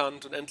ist ja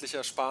bekannt,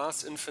 Unendlicher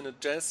Spaß, Infinite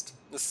Jest,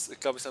 das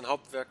ist, glaube ich, sein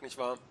Hauptwerk, nicht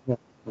wahr? Ja.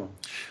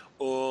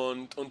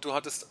 Und du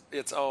hattest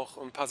jetzt auch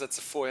ein paar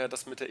Sätze vorher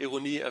das mit der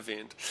Ironie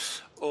erwähnt.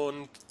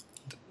 Und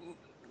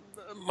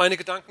meine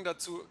Gedanken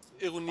dazu,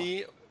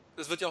 Ironie,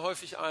 das wird ja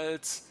häufig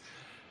als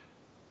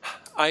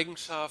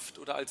Eigenschaft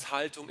oder als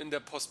Haltung in der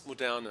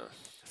Postmoderne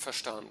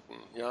verstanden,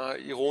 ja,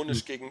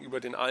 ironisch gegenüber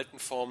den alten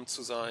Formen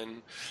zu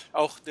sein,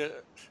 auch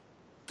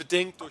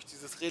bedingt durch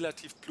dieses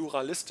relativ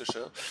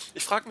pluralistische.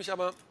 Ich frage mich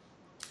aber,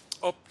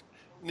 ob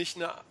nicht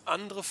eine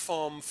andere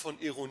Form von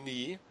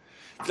Ironie,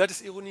 vielleicht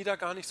ist Ironie da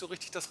gar nicht so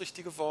richtig das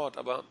richtige Wort,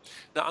 aber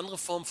eine andere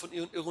Form von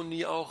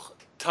Ironie auch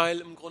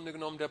Teil im Grunde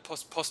genommen der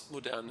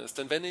Postmoderne ist.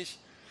 Denn wenn ich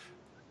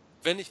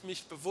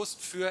mich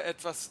bewusst für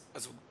etwas,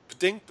 also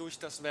bedingt durch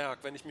das Werk,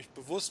 wenn ich mich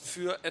bewusst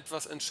für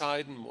etwas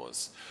entscheiden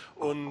muss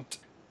und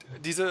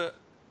diese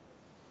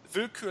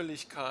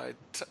Willkürlichkeit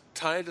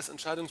Teil des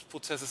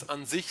Entscheidungsprozesses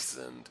an sich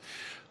sind,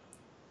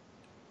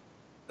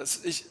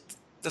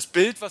 das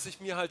Bild, was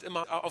sich mir halt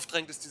immer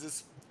aufdrängt, ist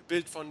dieses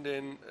Bild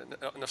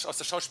aus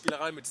der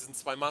Schauspielerei mit diesen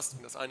zwei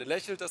Masken. Das eine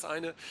lächelt,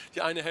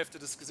 die eine Hälfte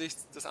des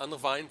Gesichts, das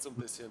andere weint so ein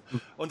bisschen.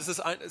 Und es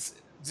ist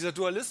dieser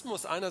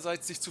Dualismus,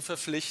 einerseits sich zu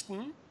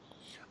verpflichten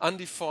an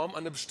die Form, an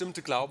eine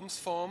bestimmte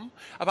Glaubensform,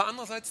 aber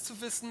andererseits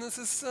zu wissen, es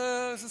ist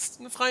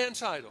eine freie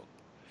Entscheidung.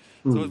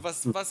 So,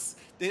 was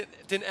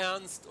den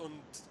Ernst und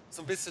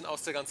so ein bisschen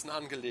aus der ganzen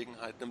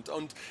Angelegenheit nimmt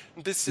und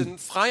ein bisschen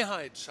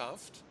Freiheit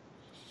schafft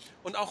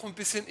und auch ein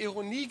bisschen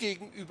Ironie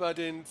gegenüber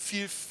den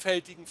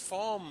vielfältigen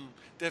Formen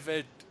der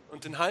Welt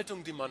und den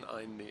Haltungen, die man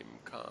einnehmen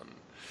kann.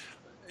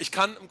 Ich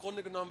kann im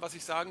Grunde genommen, was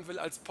ich sagen will,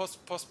 als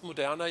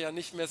Postmoderner ja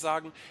nicht mehr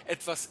sagen,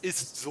 etwas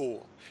ist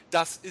so,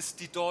 das ist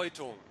die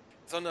Deutung,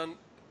 sondern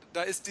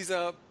da ist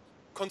dieser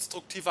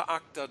konstruktive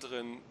Akt da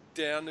drin,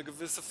 der eine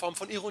gewisse Form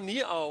von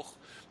Ironie auch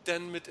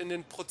denn mit in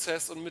den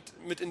Prozess und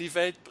mit in die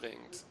Welt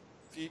bringt.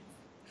 Wie?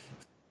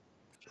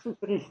 Das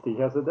ist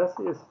richtig. Also das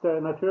ist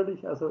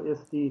natürlich, also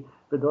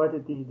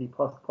bedeutet die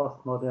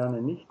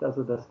Postmoderne nicht,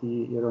 also dass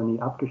die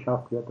Ironie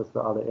abgeschafft wird, dass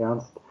wir alle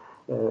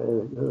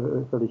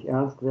völlig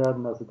ernst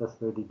werden, also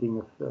dass wir die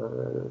Dinge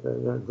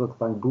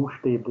sozusagen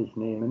buchstäblich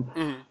nehmen.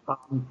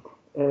 Mhm.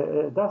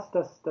 Das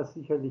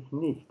sicherlich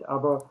nicht.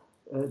 Aber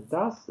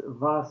das,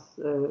 was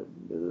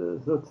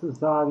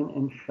sozusagen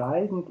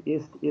entscheidend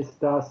ist,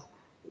 dass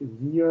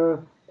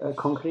wir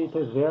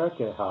konkrete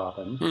Werke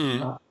haben,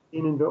 Mhm.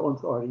 denen wir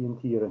uns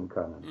orientieren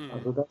können. Mhm.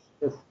 Also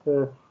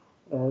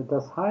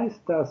das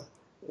heißt, dass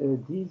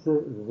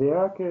diese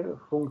Werke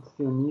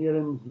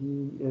funktionieren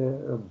wie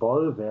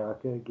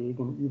Bollwerke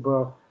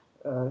gegenüber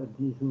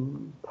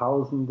diesen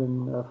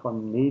Tausenden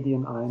von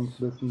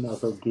Medieneinflüssen,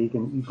 also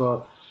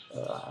gegenüber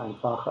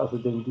einfach also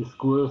den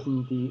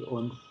Diskursen, die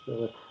uns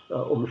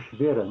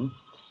umschwirren.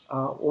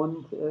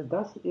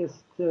 Das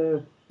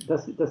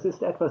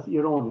ist etwas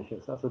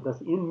Ironisches, also das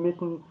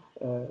inmitten,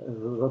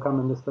 so kann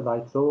man das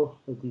vielleicht so,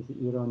 diese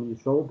Ironie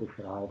so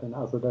beschreiben,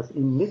 also dass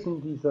inmitten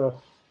dieser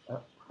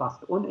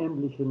fast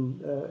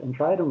unendlichen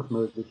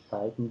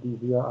Entscheidungsmöglichkeiten,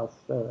 die wir als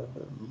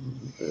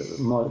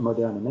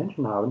moderne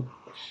Menschen haben,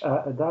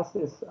 dass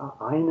es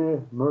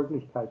eine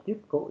Möglichkeit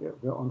gibt, wo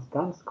wir uns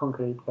ganz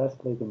konkret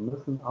festlegen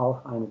müssen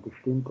auf eine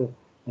bestimmte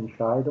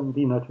Entscheidung,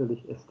 die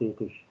natürlich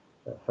ästhetisch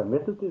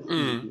vermittelt ist,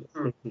 die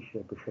ästhetisch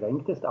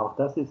beschränkt ist. Auch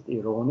das ist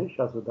ironisch,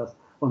 also dass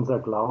unser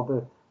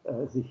Glaube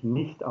sich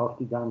nicht auf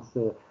die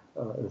ganze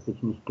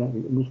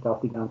auf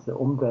die ganze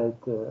Umwelt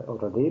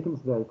oder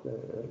Lebenswelt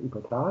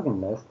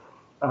übertragen lässt,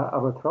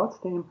 aber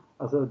trotzdem,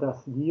 also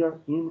dass wir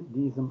in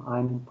diesem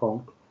einen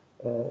Punkt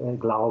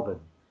glauben.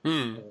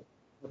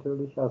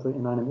 Natürlich also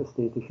in einem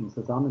ästhetischen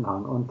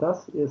Zusammenhang. Und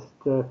das ist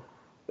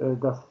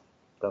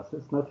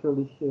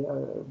natürlich,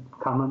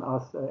 kann man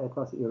als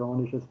etwas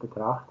Ironisches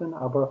betrachten,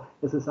 aber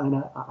es ist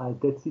eine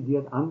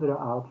dezidiert andere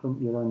Art von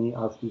Ironie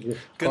als diese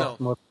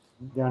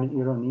postmoderne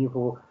Ironie,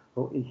 wo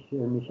ich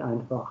mich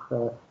einfach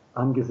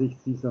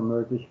angesichts dieser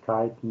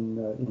Möglichkeiten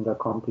in der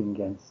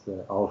Kontingenz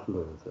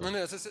auflöse. Nein,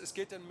 es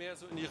geht dann mehr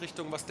so in die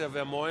Richtung, was der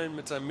Vermeulen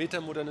mit seinem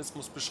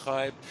Metamodernismus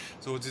beschreibt,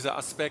 so diese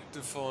Aspekte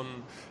von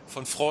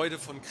Freude,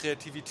 von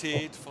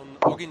Kreativität, von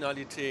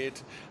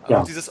Originalität,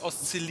 Ja. Dieses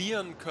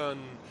Oszillieren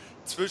können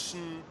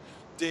zwischen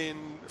den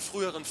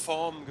früheren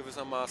Formen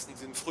gewissermaßen,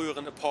 den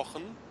früheren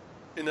Epochen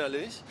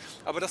innerlich,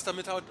 aber dass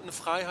damit halt eine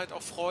Freiheit,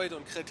 auch Freude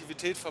und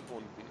Kreativität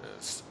verbunden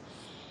ist.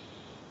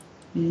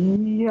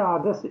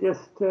 Ja,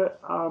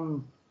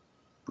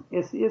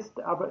 es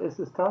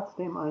ist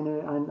trotzdem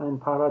ein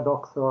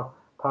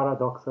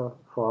paradoxer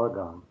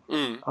Vorgang.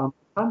 Man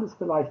kann es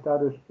vielleicht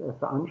dadurch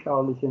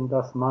veranschaulichen,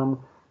 dass man,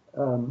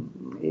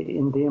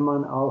 indem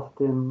man auf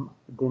den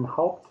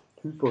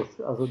Haupttypus,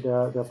 also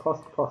der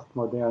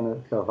Postmoderne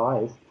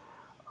verweist,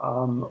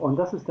 und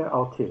das ist der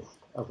Autist.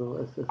 Also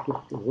es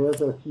gibt sehr,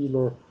 sehr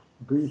viele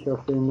Bücher,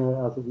 Filme,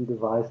 also wie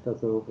du weißt,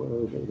 also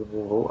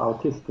wo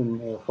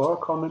Autisten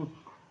vorkommen.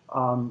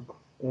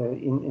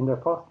 In der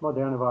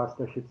Postmoderne war es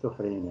der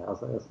Schizophrene,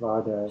 also es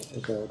war der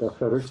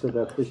Verrückte,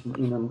 der zwischen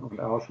innen und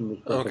außen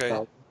nicht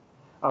unterscheidet.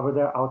 Aber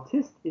der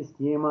Autist ist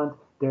jemand,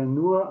 der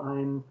nur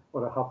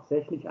oder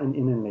hauptsächlich ein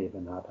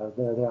Innenleben hat,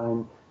 also der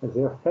ein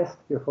sehr fest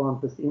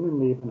geformtes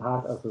Innenleben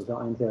hat, also so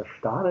ein sehr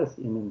starres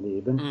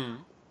Innenleben.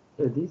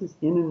 Dieses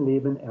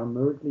Innenleben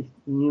ermöglicht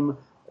ihm,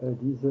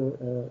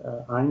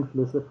 diese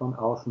Einflüsse von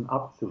außen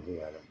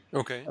abzuwehren.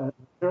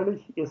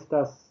 Natürlich ist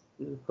das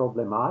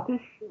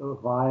problematisch,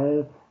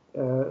 weil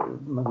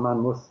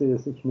man muss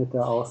sich mit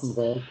der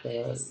Außenwelt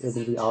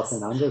irgendwie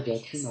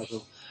auseinandersetzen.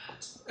 Also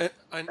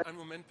einen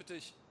Moment bitte,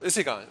 ist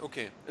egal,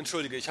 okay,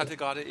 entschuldige, ich hatte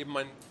gerade eben,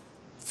 mein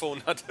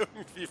Phone hat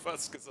irgendwie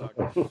was gesagt.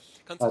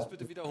 Kannst du es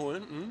bitte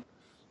wiederholen?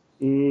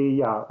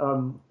 Ja,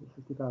 das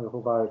ist die Frage,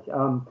 wo war ich?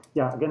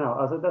 Ja, genau,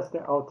 also dass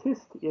der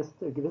Autist ist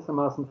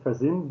gewissermaßen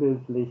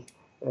versinnbildlicht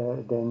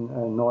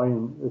den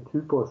neuen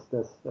Typus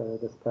des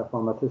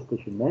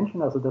performatistischen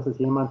Menschen. Also das ist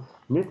jemand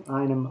mit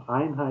einem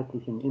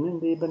einheitlichen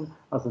Innenleben,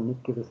 also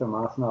mit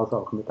gewissermaßen also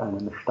auch mit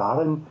einem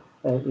starren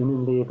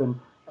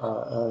Innenleben,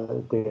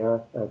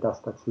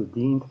 das dazu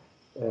dient,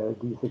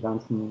 diese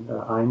ganzen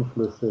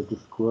Einflüsse,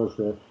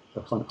 Diskurse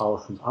von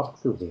außen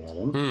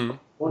abzuwehren.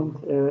 Und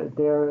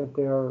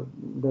der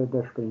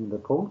springende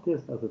Punkt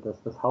ist, also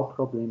das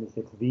Hauptproblem ist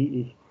jetzt,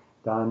 wie ich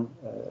dann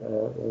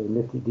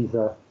mit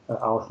dieser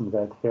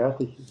Außenwelt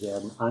fertig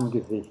werden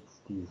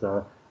angesichts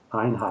dieser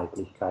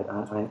Einheitlichkeit,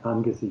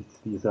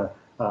 angesichts dieser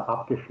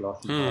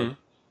Abgeschlossenheit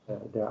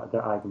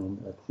der eigenen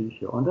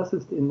Psyche. Und das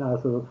ist in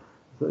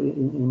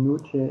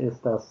Nietzsche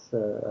ist das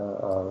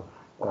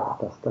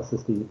das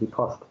ist die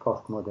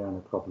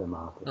postmoderne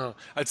Problematik. Ja,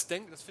 das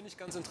finde ich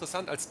ganz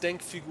interessant, als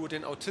Denkfigur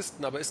den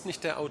Autisten. Aber ist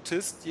nicht der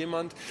Autist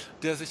jemand,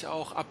 der sich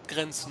auch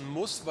abgrenzen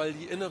muss, weil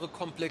die innere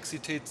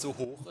Komplexität so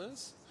hoch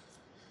ist?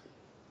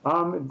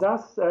 Da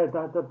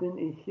bin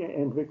ich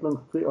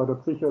oder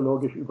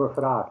psychologisch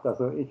überfragt.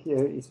 Also ich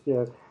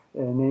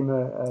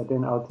nehme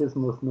den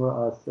Autismus nur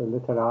als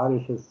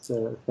literarisches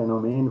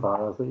Phänomen wahr.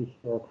 Also ich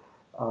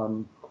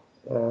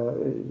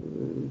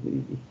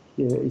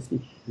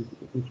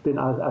bin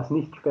als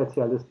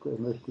Nicht-Spezialist,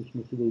 möchte ich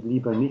mich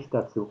lieber nicht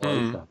dazu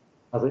äußern.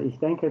 Also ich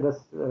denke,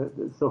 dass,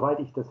 soweit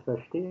ich das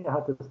verstehe,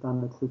 hat es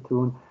damit zu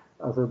tun,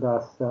 also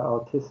dass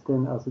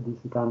Autisten also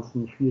diese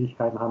ganzen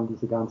Schwierigkeiten haben,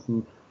 diese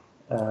ganzen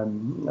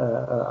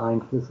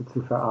Einflüsse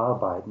zu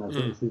verarbeiten. Also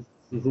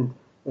sie sind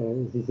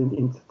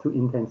zu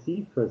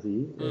intensiv für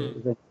sie,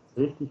 wenn ich es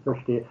richtig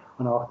verstehe,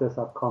 und auch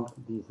deshalb kommt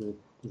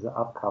diese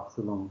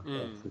Abkapselung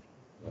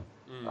zustande.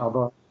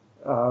 Aber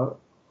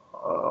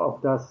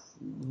ob das,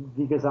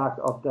 wie gesagt,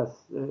 ob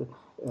das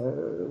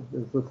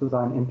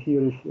sozusagen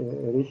empirisch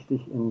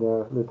richtig in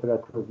der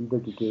Literatur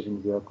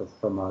wiedergegeben wird, das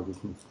vermag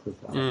ich nicht zu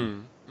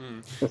sagen.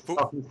 Das ist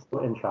auch nicht so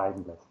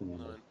entscheidend letzten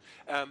Endes.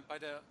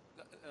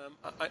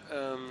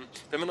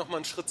 Wenn wir nochmal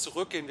einen Schritt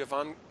zurückgehen, wir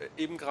waren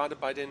eben gerade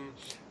bei den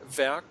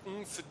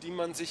Werken, für die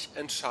man sich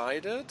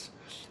entscheidet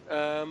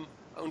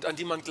und an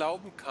die man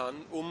glauben kann,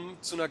 um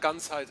zu einer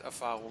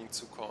Ganzheitserfahrung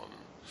zu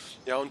kommen.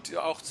 Ja, und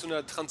auch zu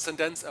einer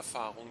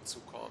Transzendenzerfahrung zu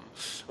kommen.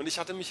 Und ich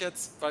hatte mich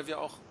jetzt, weil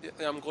wir auch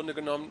im Grunde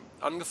genommen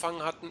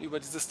angefangen hatten über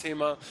dieses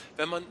Thema,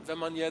 wenn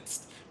man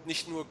jetzt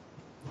nicht nur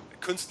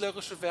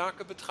künstlerische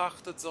Werke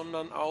betrachtet,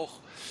 sondern auch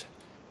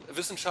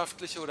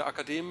wissenschaftliche oder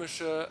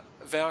akademische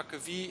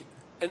Werke wie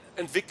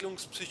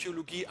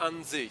Entwicklungspsychologie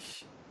an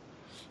sich,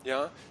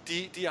 ja,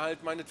 die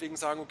halt meinetwegen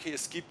sagen, okay,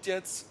 es gibt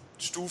jetzt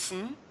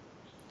Stufen,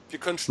 wir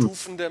können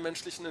Stufen der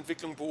menschlichen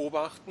Entwicklung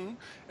beobachten.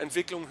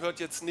 Entwicklung hört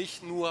jetzt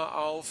nicht nur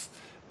auf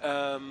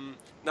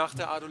nach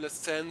der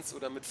Adoleszenz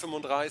oder mit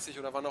 35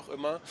 oder wann auch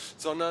immer,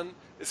 sondern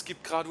es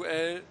gibt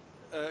graduell,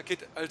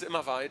 geht halt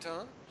immer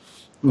weiter.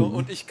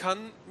 Und ich kann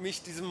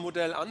mich diesem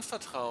Modell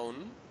anvertrauen,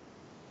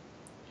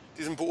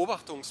 diesem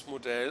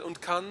Beobachtungsmodell,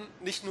 und kann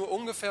nicht nur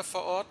ungefähr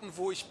verorten,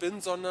 wo ich bin,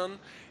 sondern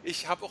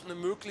ich habe auch eine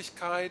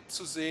Möglichkeit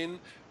zu sehen,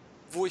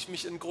 wo ich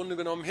mich im Grunde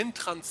genommen hin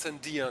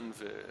transzendieren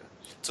will,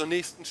 zur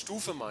nächsten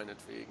Stufe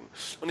meinetwegen.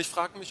 Und ich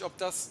frage mich, ob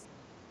das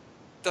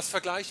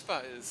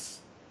vergleichbar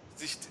ist,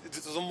 sich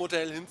so ein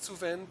Modell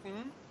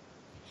hinzuwenden,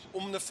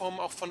 um eine Form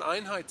auch von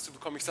Einheit zu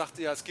bekommen. Ich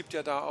sagte ja, es gibt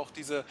ja da auch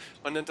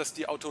man nennt das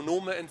die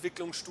autonome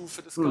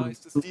Entwicklungsstufe des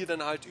Geistes, die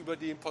dann halt über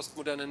die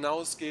Postmoderne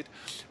hinausgeht,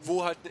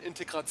 wo halt eine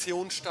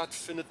Integration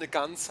stattfindet, eine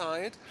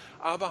Ganzheit,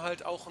 aber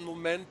halt auch ein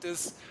Moment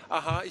des,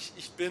 aha,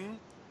 ich bin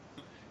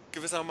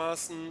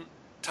gewissermaßen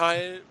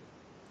Teil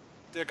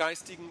der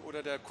geistigen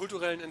oder der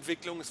kulturellen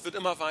Entwicklung. Es wird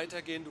immer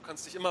weitergehen, du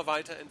kannst dich immer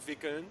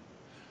weiterentwickeln,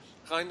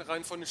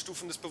 rein von den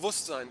Stufen des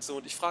Bewusstseins. So.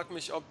 Und ich frage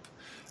mich, ob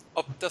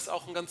das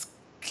auch ein ganz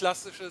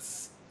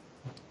klassisches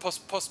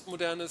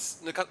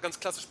eine ganz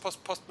klassisch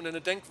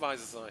postmoderne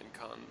Denkweise sein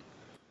kann.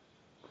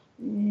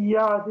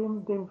 Ja,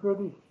 dem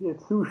würde ich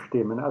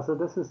zustimmen. Also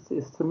das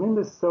ist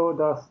zumindest so,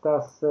 dass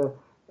das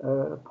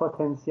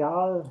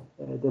Potenzial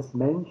des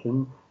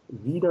Menschen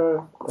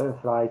wieder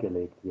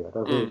freigelegt wird.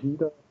 Also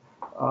wieder,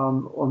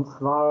 und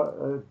zwar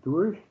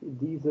durch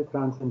diese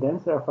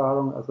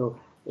Transzendenzerfahrung, also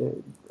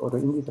oder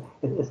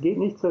es geht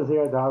nicht so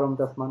sehr darum,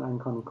 dass man ein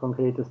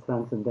konkretes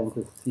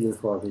transzendentes Ziel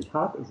vor sich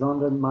hat,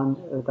 sondern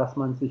dass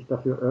man sich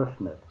dafür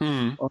öffnet.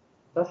 Und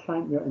das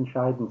scheint mir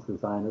entscheidend zu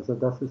sein. Also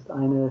das ist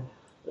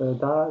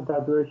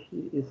dadurch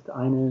ist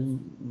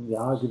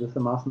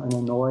gewissermaßen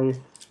eine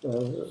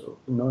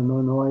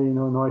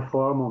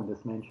Neuformung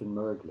des Menschen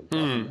möglich, auf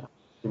eine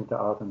bestimmte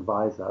Art und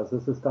Weise. Also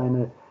es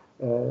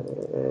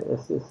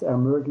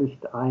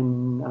ermöglicht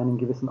einen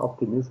gewissen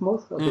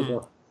Optimismus, also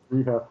der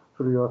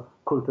früher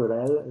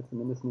kulturell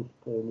zumindest nicht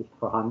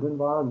vorhanden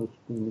war,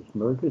 nicht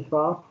möglich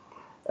war.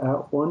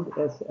 Und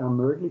es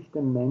ermöglicht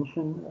dem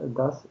Menschen,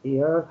 dass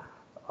er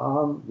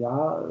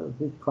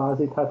sich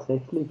quasi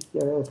tatsächlich,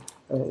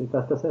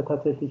 dass er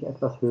tatsächlich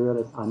etwas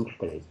Höheres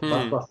anstrebt,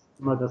 was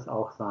immer das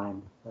auch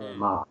sein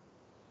mag.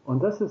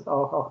 Und das ist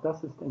auch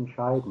das ist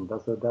entscheidend.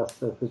 Also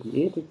für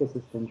die Ethik ist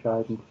es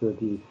entscheidend, für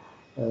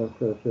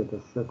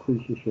das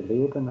psychische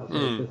Leben. Also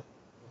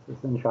es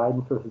ist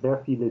entscheidend für sehr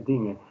viele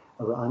Dinge.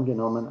 Also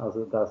angenommen,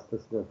 also dass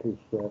das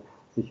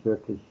sich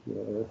wirklich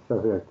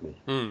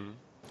verwirklicht.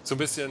 So ein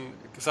bisschen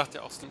gesagt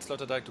ja auch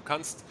Sloterdijk, du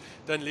kannst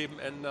dein Leben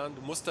ändern,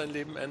 du musst dein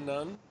Leben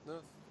ändern. Ne?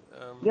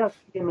 Ja,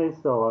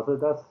 gemäß so. Also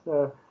das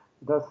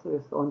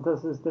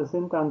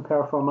sind dann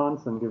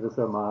Performanzen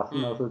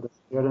gewissermaßen. Also das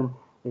wären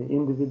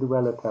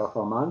individuelle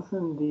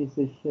Performanzen, die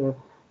sich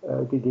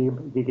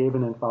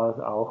gegebenenfalls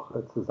auch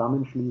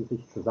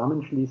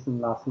zusammenschließen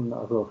lassen.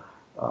 Also,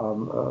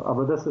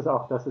 aber das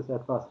ist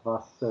etwas,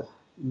 was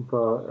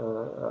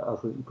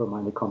über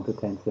meine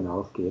Kompetenz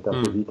hinausgeht.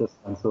 Also wie das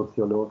dann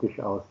soziologisch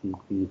aussieht,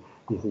 wie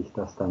sich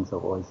das dann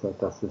so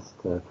äußert, das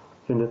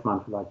findet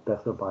man vielleicht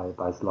besser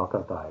bei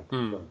Sloterdijk.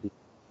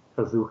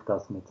 versucht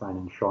das mit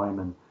seinen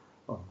Schäumen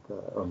und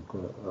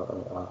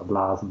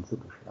Blasen zu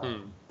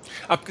beschreiben.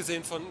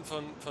 Abgesehen von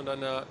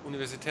deiner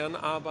universitären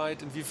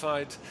Arbeit,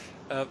 inwieweit,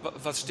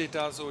 was steht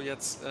da so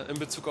jetzt in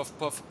Bezug auf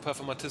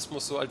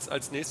Performatismus so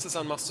als nächstes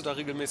an? Machst du da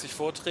regelmäßig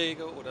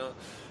Vorträge oder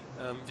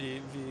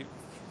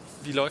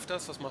wie läuft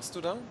das? Was machst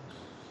du da?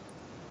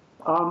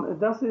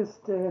 Das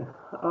ist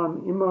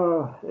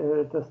immer,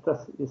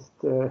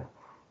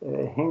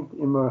 hängt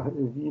immer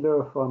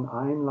wieder von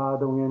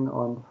Einladungen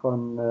und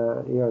von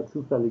eher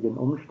zufälligen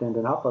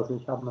Umständen ab. Also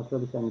ich habe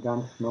natürlich ein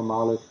ganz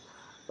normales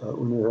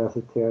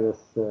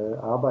universitäres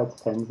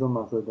Arbeitspensum,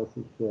 also das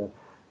ich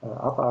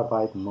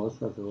abarbeiten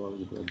muss, also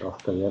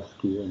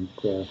Dostojewski und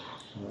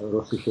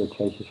russische,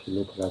 tschechische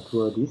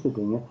Literatur, diese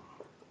Dinge.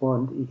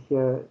 Und ich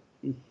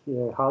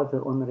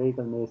halte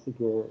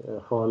unregelmäßige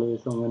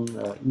Vorlesungen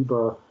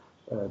über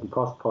die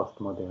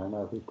Postmoderne.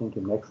 Also ich denke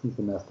im nächsten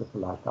Semester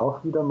vielleicht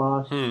auch wieder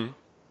mal.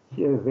 Ich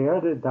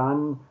werde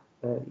dann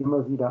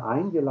immer wieder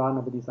eingeladen,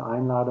 aber diese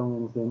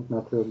Einladungen sind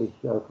natürlich,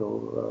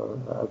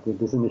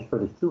 die sind nicht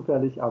völlig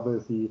zufällig, aber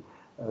sie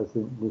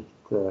sind nicht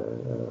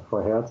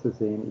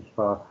vorherzusehen. Ich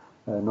war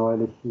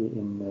neulich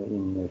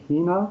in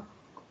China,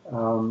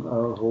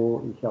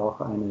 wo ich auch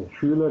eine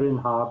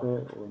Schülerin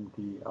habe und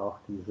die auch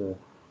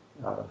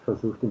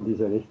versucht in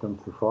diese Richtung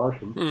zu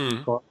forschen.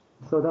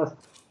 Sodass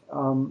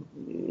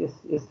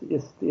es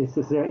ist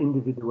sehr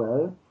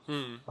individuell.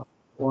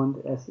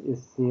 Und es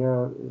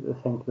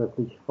hängt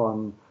wirklich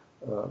also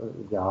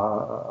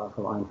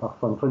einfach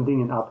von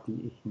Dingen ab,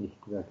 die ich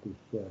nicht wirklich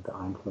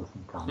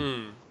beeinflussen kann.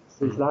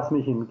 Ich lasse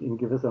mich in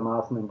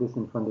gewissermaßen ein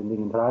bisschen von den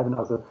Dingen treiben.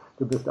 Also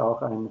du bist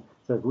auch ein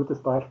sehr gutes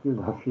Beispiel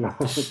dafür,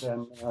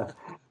 denn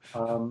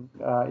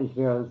ich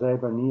wäre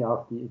selber nie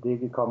auf die Idee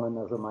gekommen,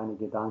 also meine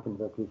Gedanken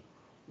wirklich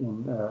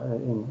in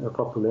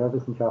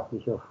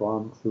populärwissenschaftlicher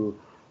Form zum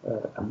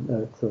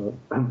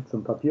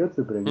Papier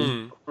zu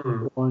bringen.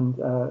 Und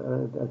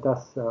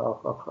das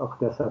auch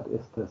deshalb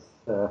ist es,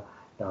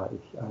 auf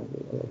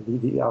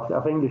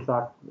Englisch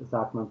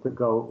sagt man to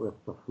go with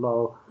the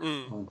flow.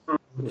 Und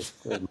das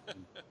ist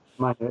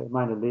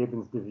meine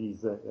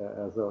Lebensdevise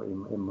also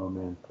im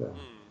Moment.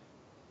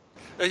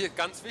 Ja,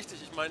 ganz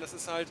wichtig, ich meine, das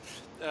ist halt,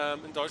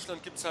 in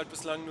Deutschland gibt es halt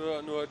bislang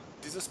nur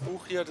dieses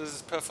Buch hier, das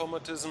ist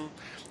Performatism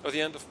or the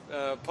End of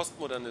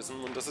Postmodernism,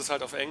 und das ist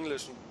halt auf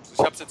Englisch. Und ich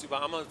habe es jetzt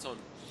über Amazon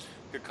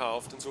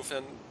gekauft.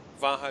 Insofern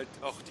war halt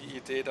auch die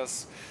Idee,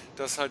 dass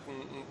halt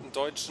ein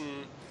deutschen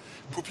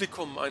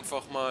Publikum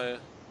einfach mal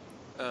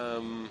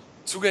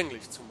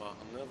zugänglich zu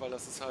machen, ne? Weil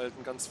das ist halt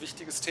ein ganz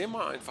wichtiges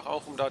Thema, einfach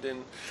auch, um da den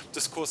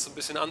Diskurs ein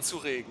bisschen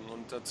anzuregen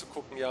und zu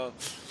gucken, ja,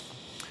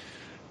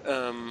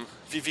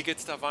 wie geht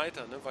es da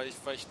weiter, ne? Weil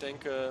ich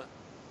denke,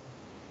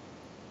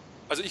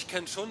 also ich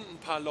kenne schon ein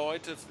paar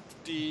Leute,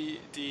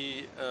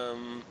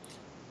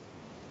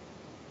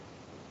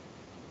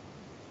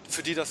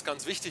 für die das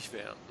ganz wichtig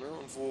wäre, ne?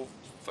 Und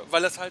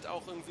weil es halt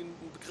auch irgendwie einen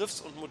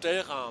Begriffs- und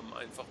Modellrahmen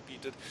einfach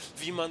bietet,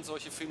 wie man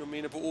solche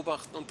Phänomene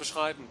beobachten und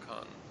beschreiben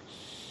kann.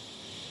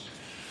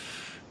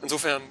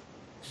 Insofern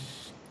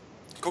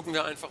gucken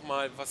wir einfach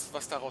mal,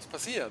 was daraus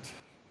passiert.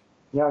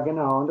 Ja,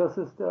 genau. Und das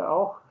ist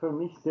auch für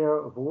mich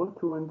sehr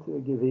wohltuend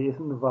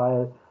gewesen,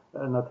 weil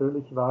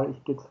natürlich war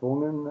ich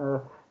gezwungen,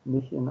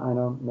 mich in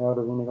einer mehr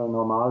oder weniger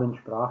normalen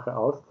Sprache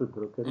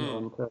auszudrücken.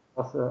 Und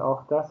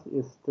auch das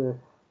ist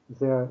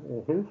sehr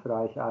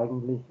hilfreich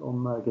eigentlich,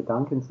 um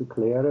Gedanken zu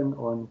klären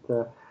und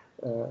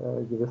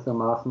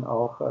gewissermaßen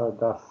auch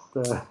das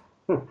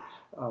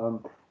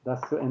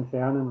zu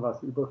entfernen,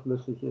 was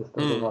überflüssig ist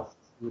oder was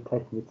zu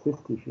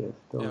technizistisch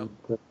ist. Und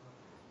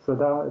so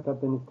da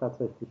bin ich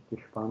tatsächlich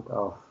gespannt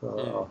auf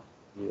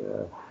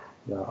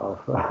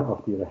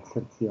die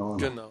Rezeption.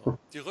 Genau.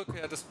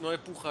 Das neue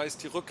Buch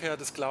heißt Die Rückkehr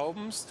des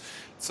Glaubens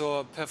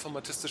zur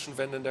performatistischen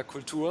Wende in der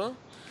Kultur.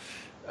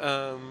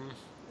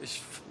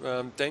 Ich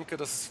denke,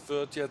 das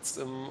wird jetzt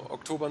im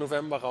Oktober,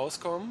 November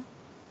rauskommen.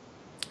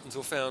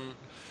 Insofern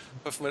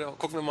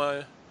gucken wir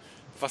mal,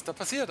 was da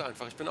passiert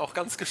einfach. Ich bin auch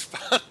ganz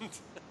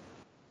gespannt.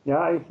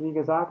 Ja, wie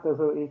gesagt,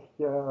 also ich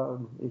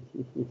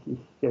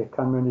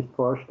kann mir nicht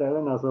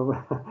vorstellen, also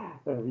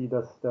wie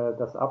das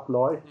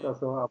abläuft,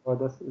 also, aber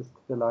das ist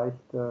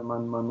vielleicht,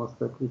 man muss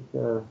wirklich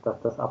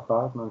das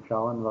abwarten und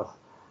schauen, was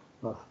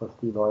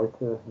die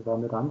Leute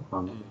damit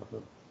anfangen.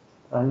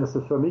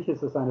 Also, für mich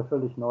ist es eine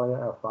völlig neue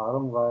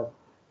Erfahrung, weil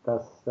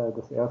das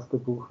erste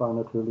Buch war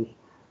natürlich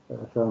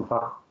für ein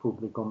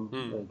Fachpublikum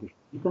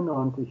geschrieben,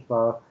 und ich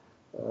war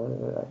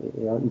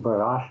eher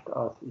überrascht,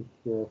 als ich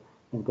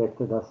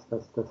entdeckte, dass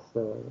das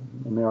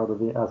mehr oder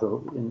weniger,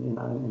 also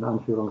in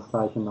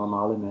Anführungszeichen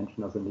normale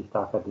Menschen, also nicht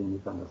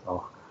Akademiker, das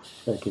auch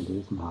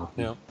gelesen haben.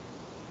 Ja.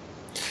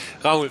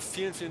 Raoul,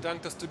 vielen, vielen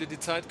Dank, dass du dir die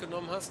Zeit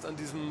genommen hast, an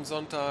diesem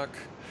Sonntag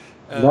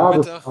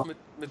Mittag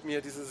mit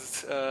mir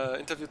dieses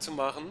Interview zu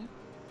machen.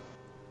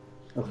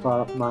 Das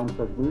war mein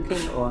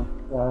Vergnügen, und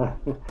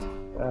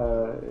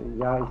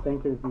ja, ich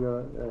denke,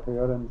 wir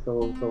hören so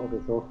oder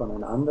so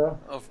voneinander.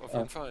 Auf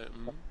jeden Fall.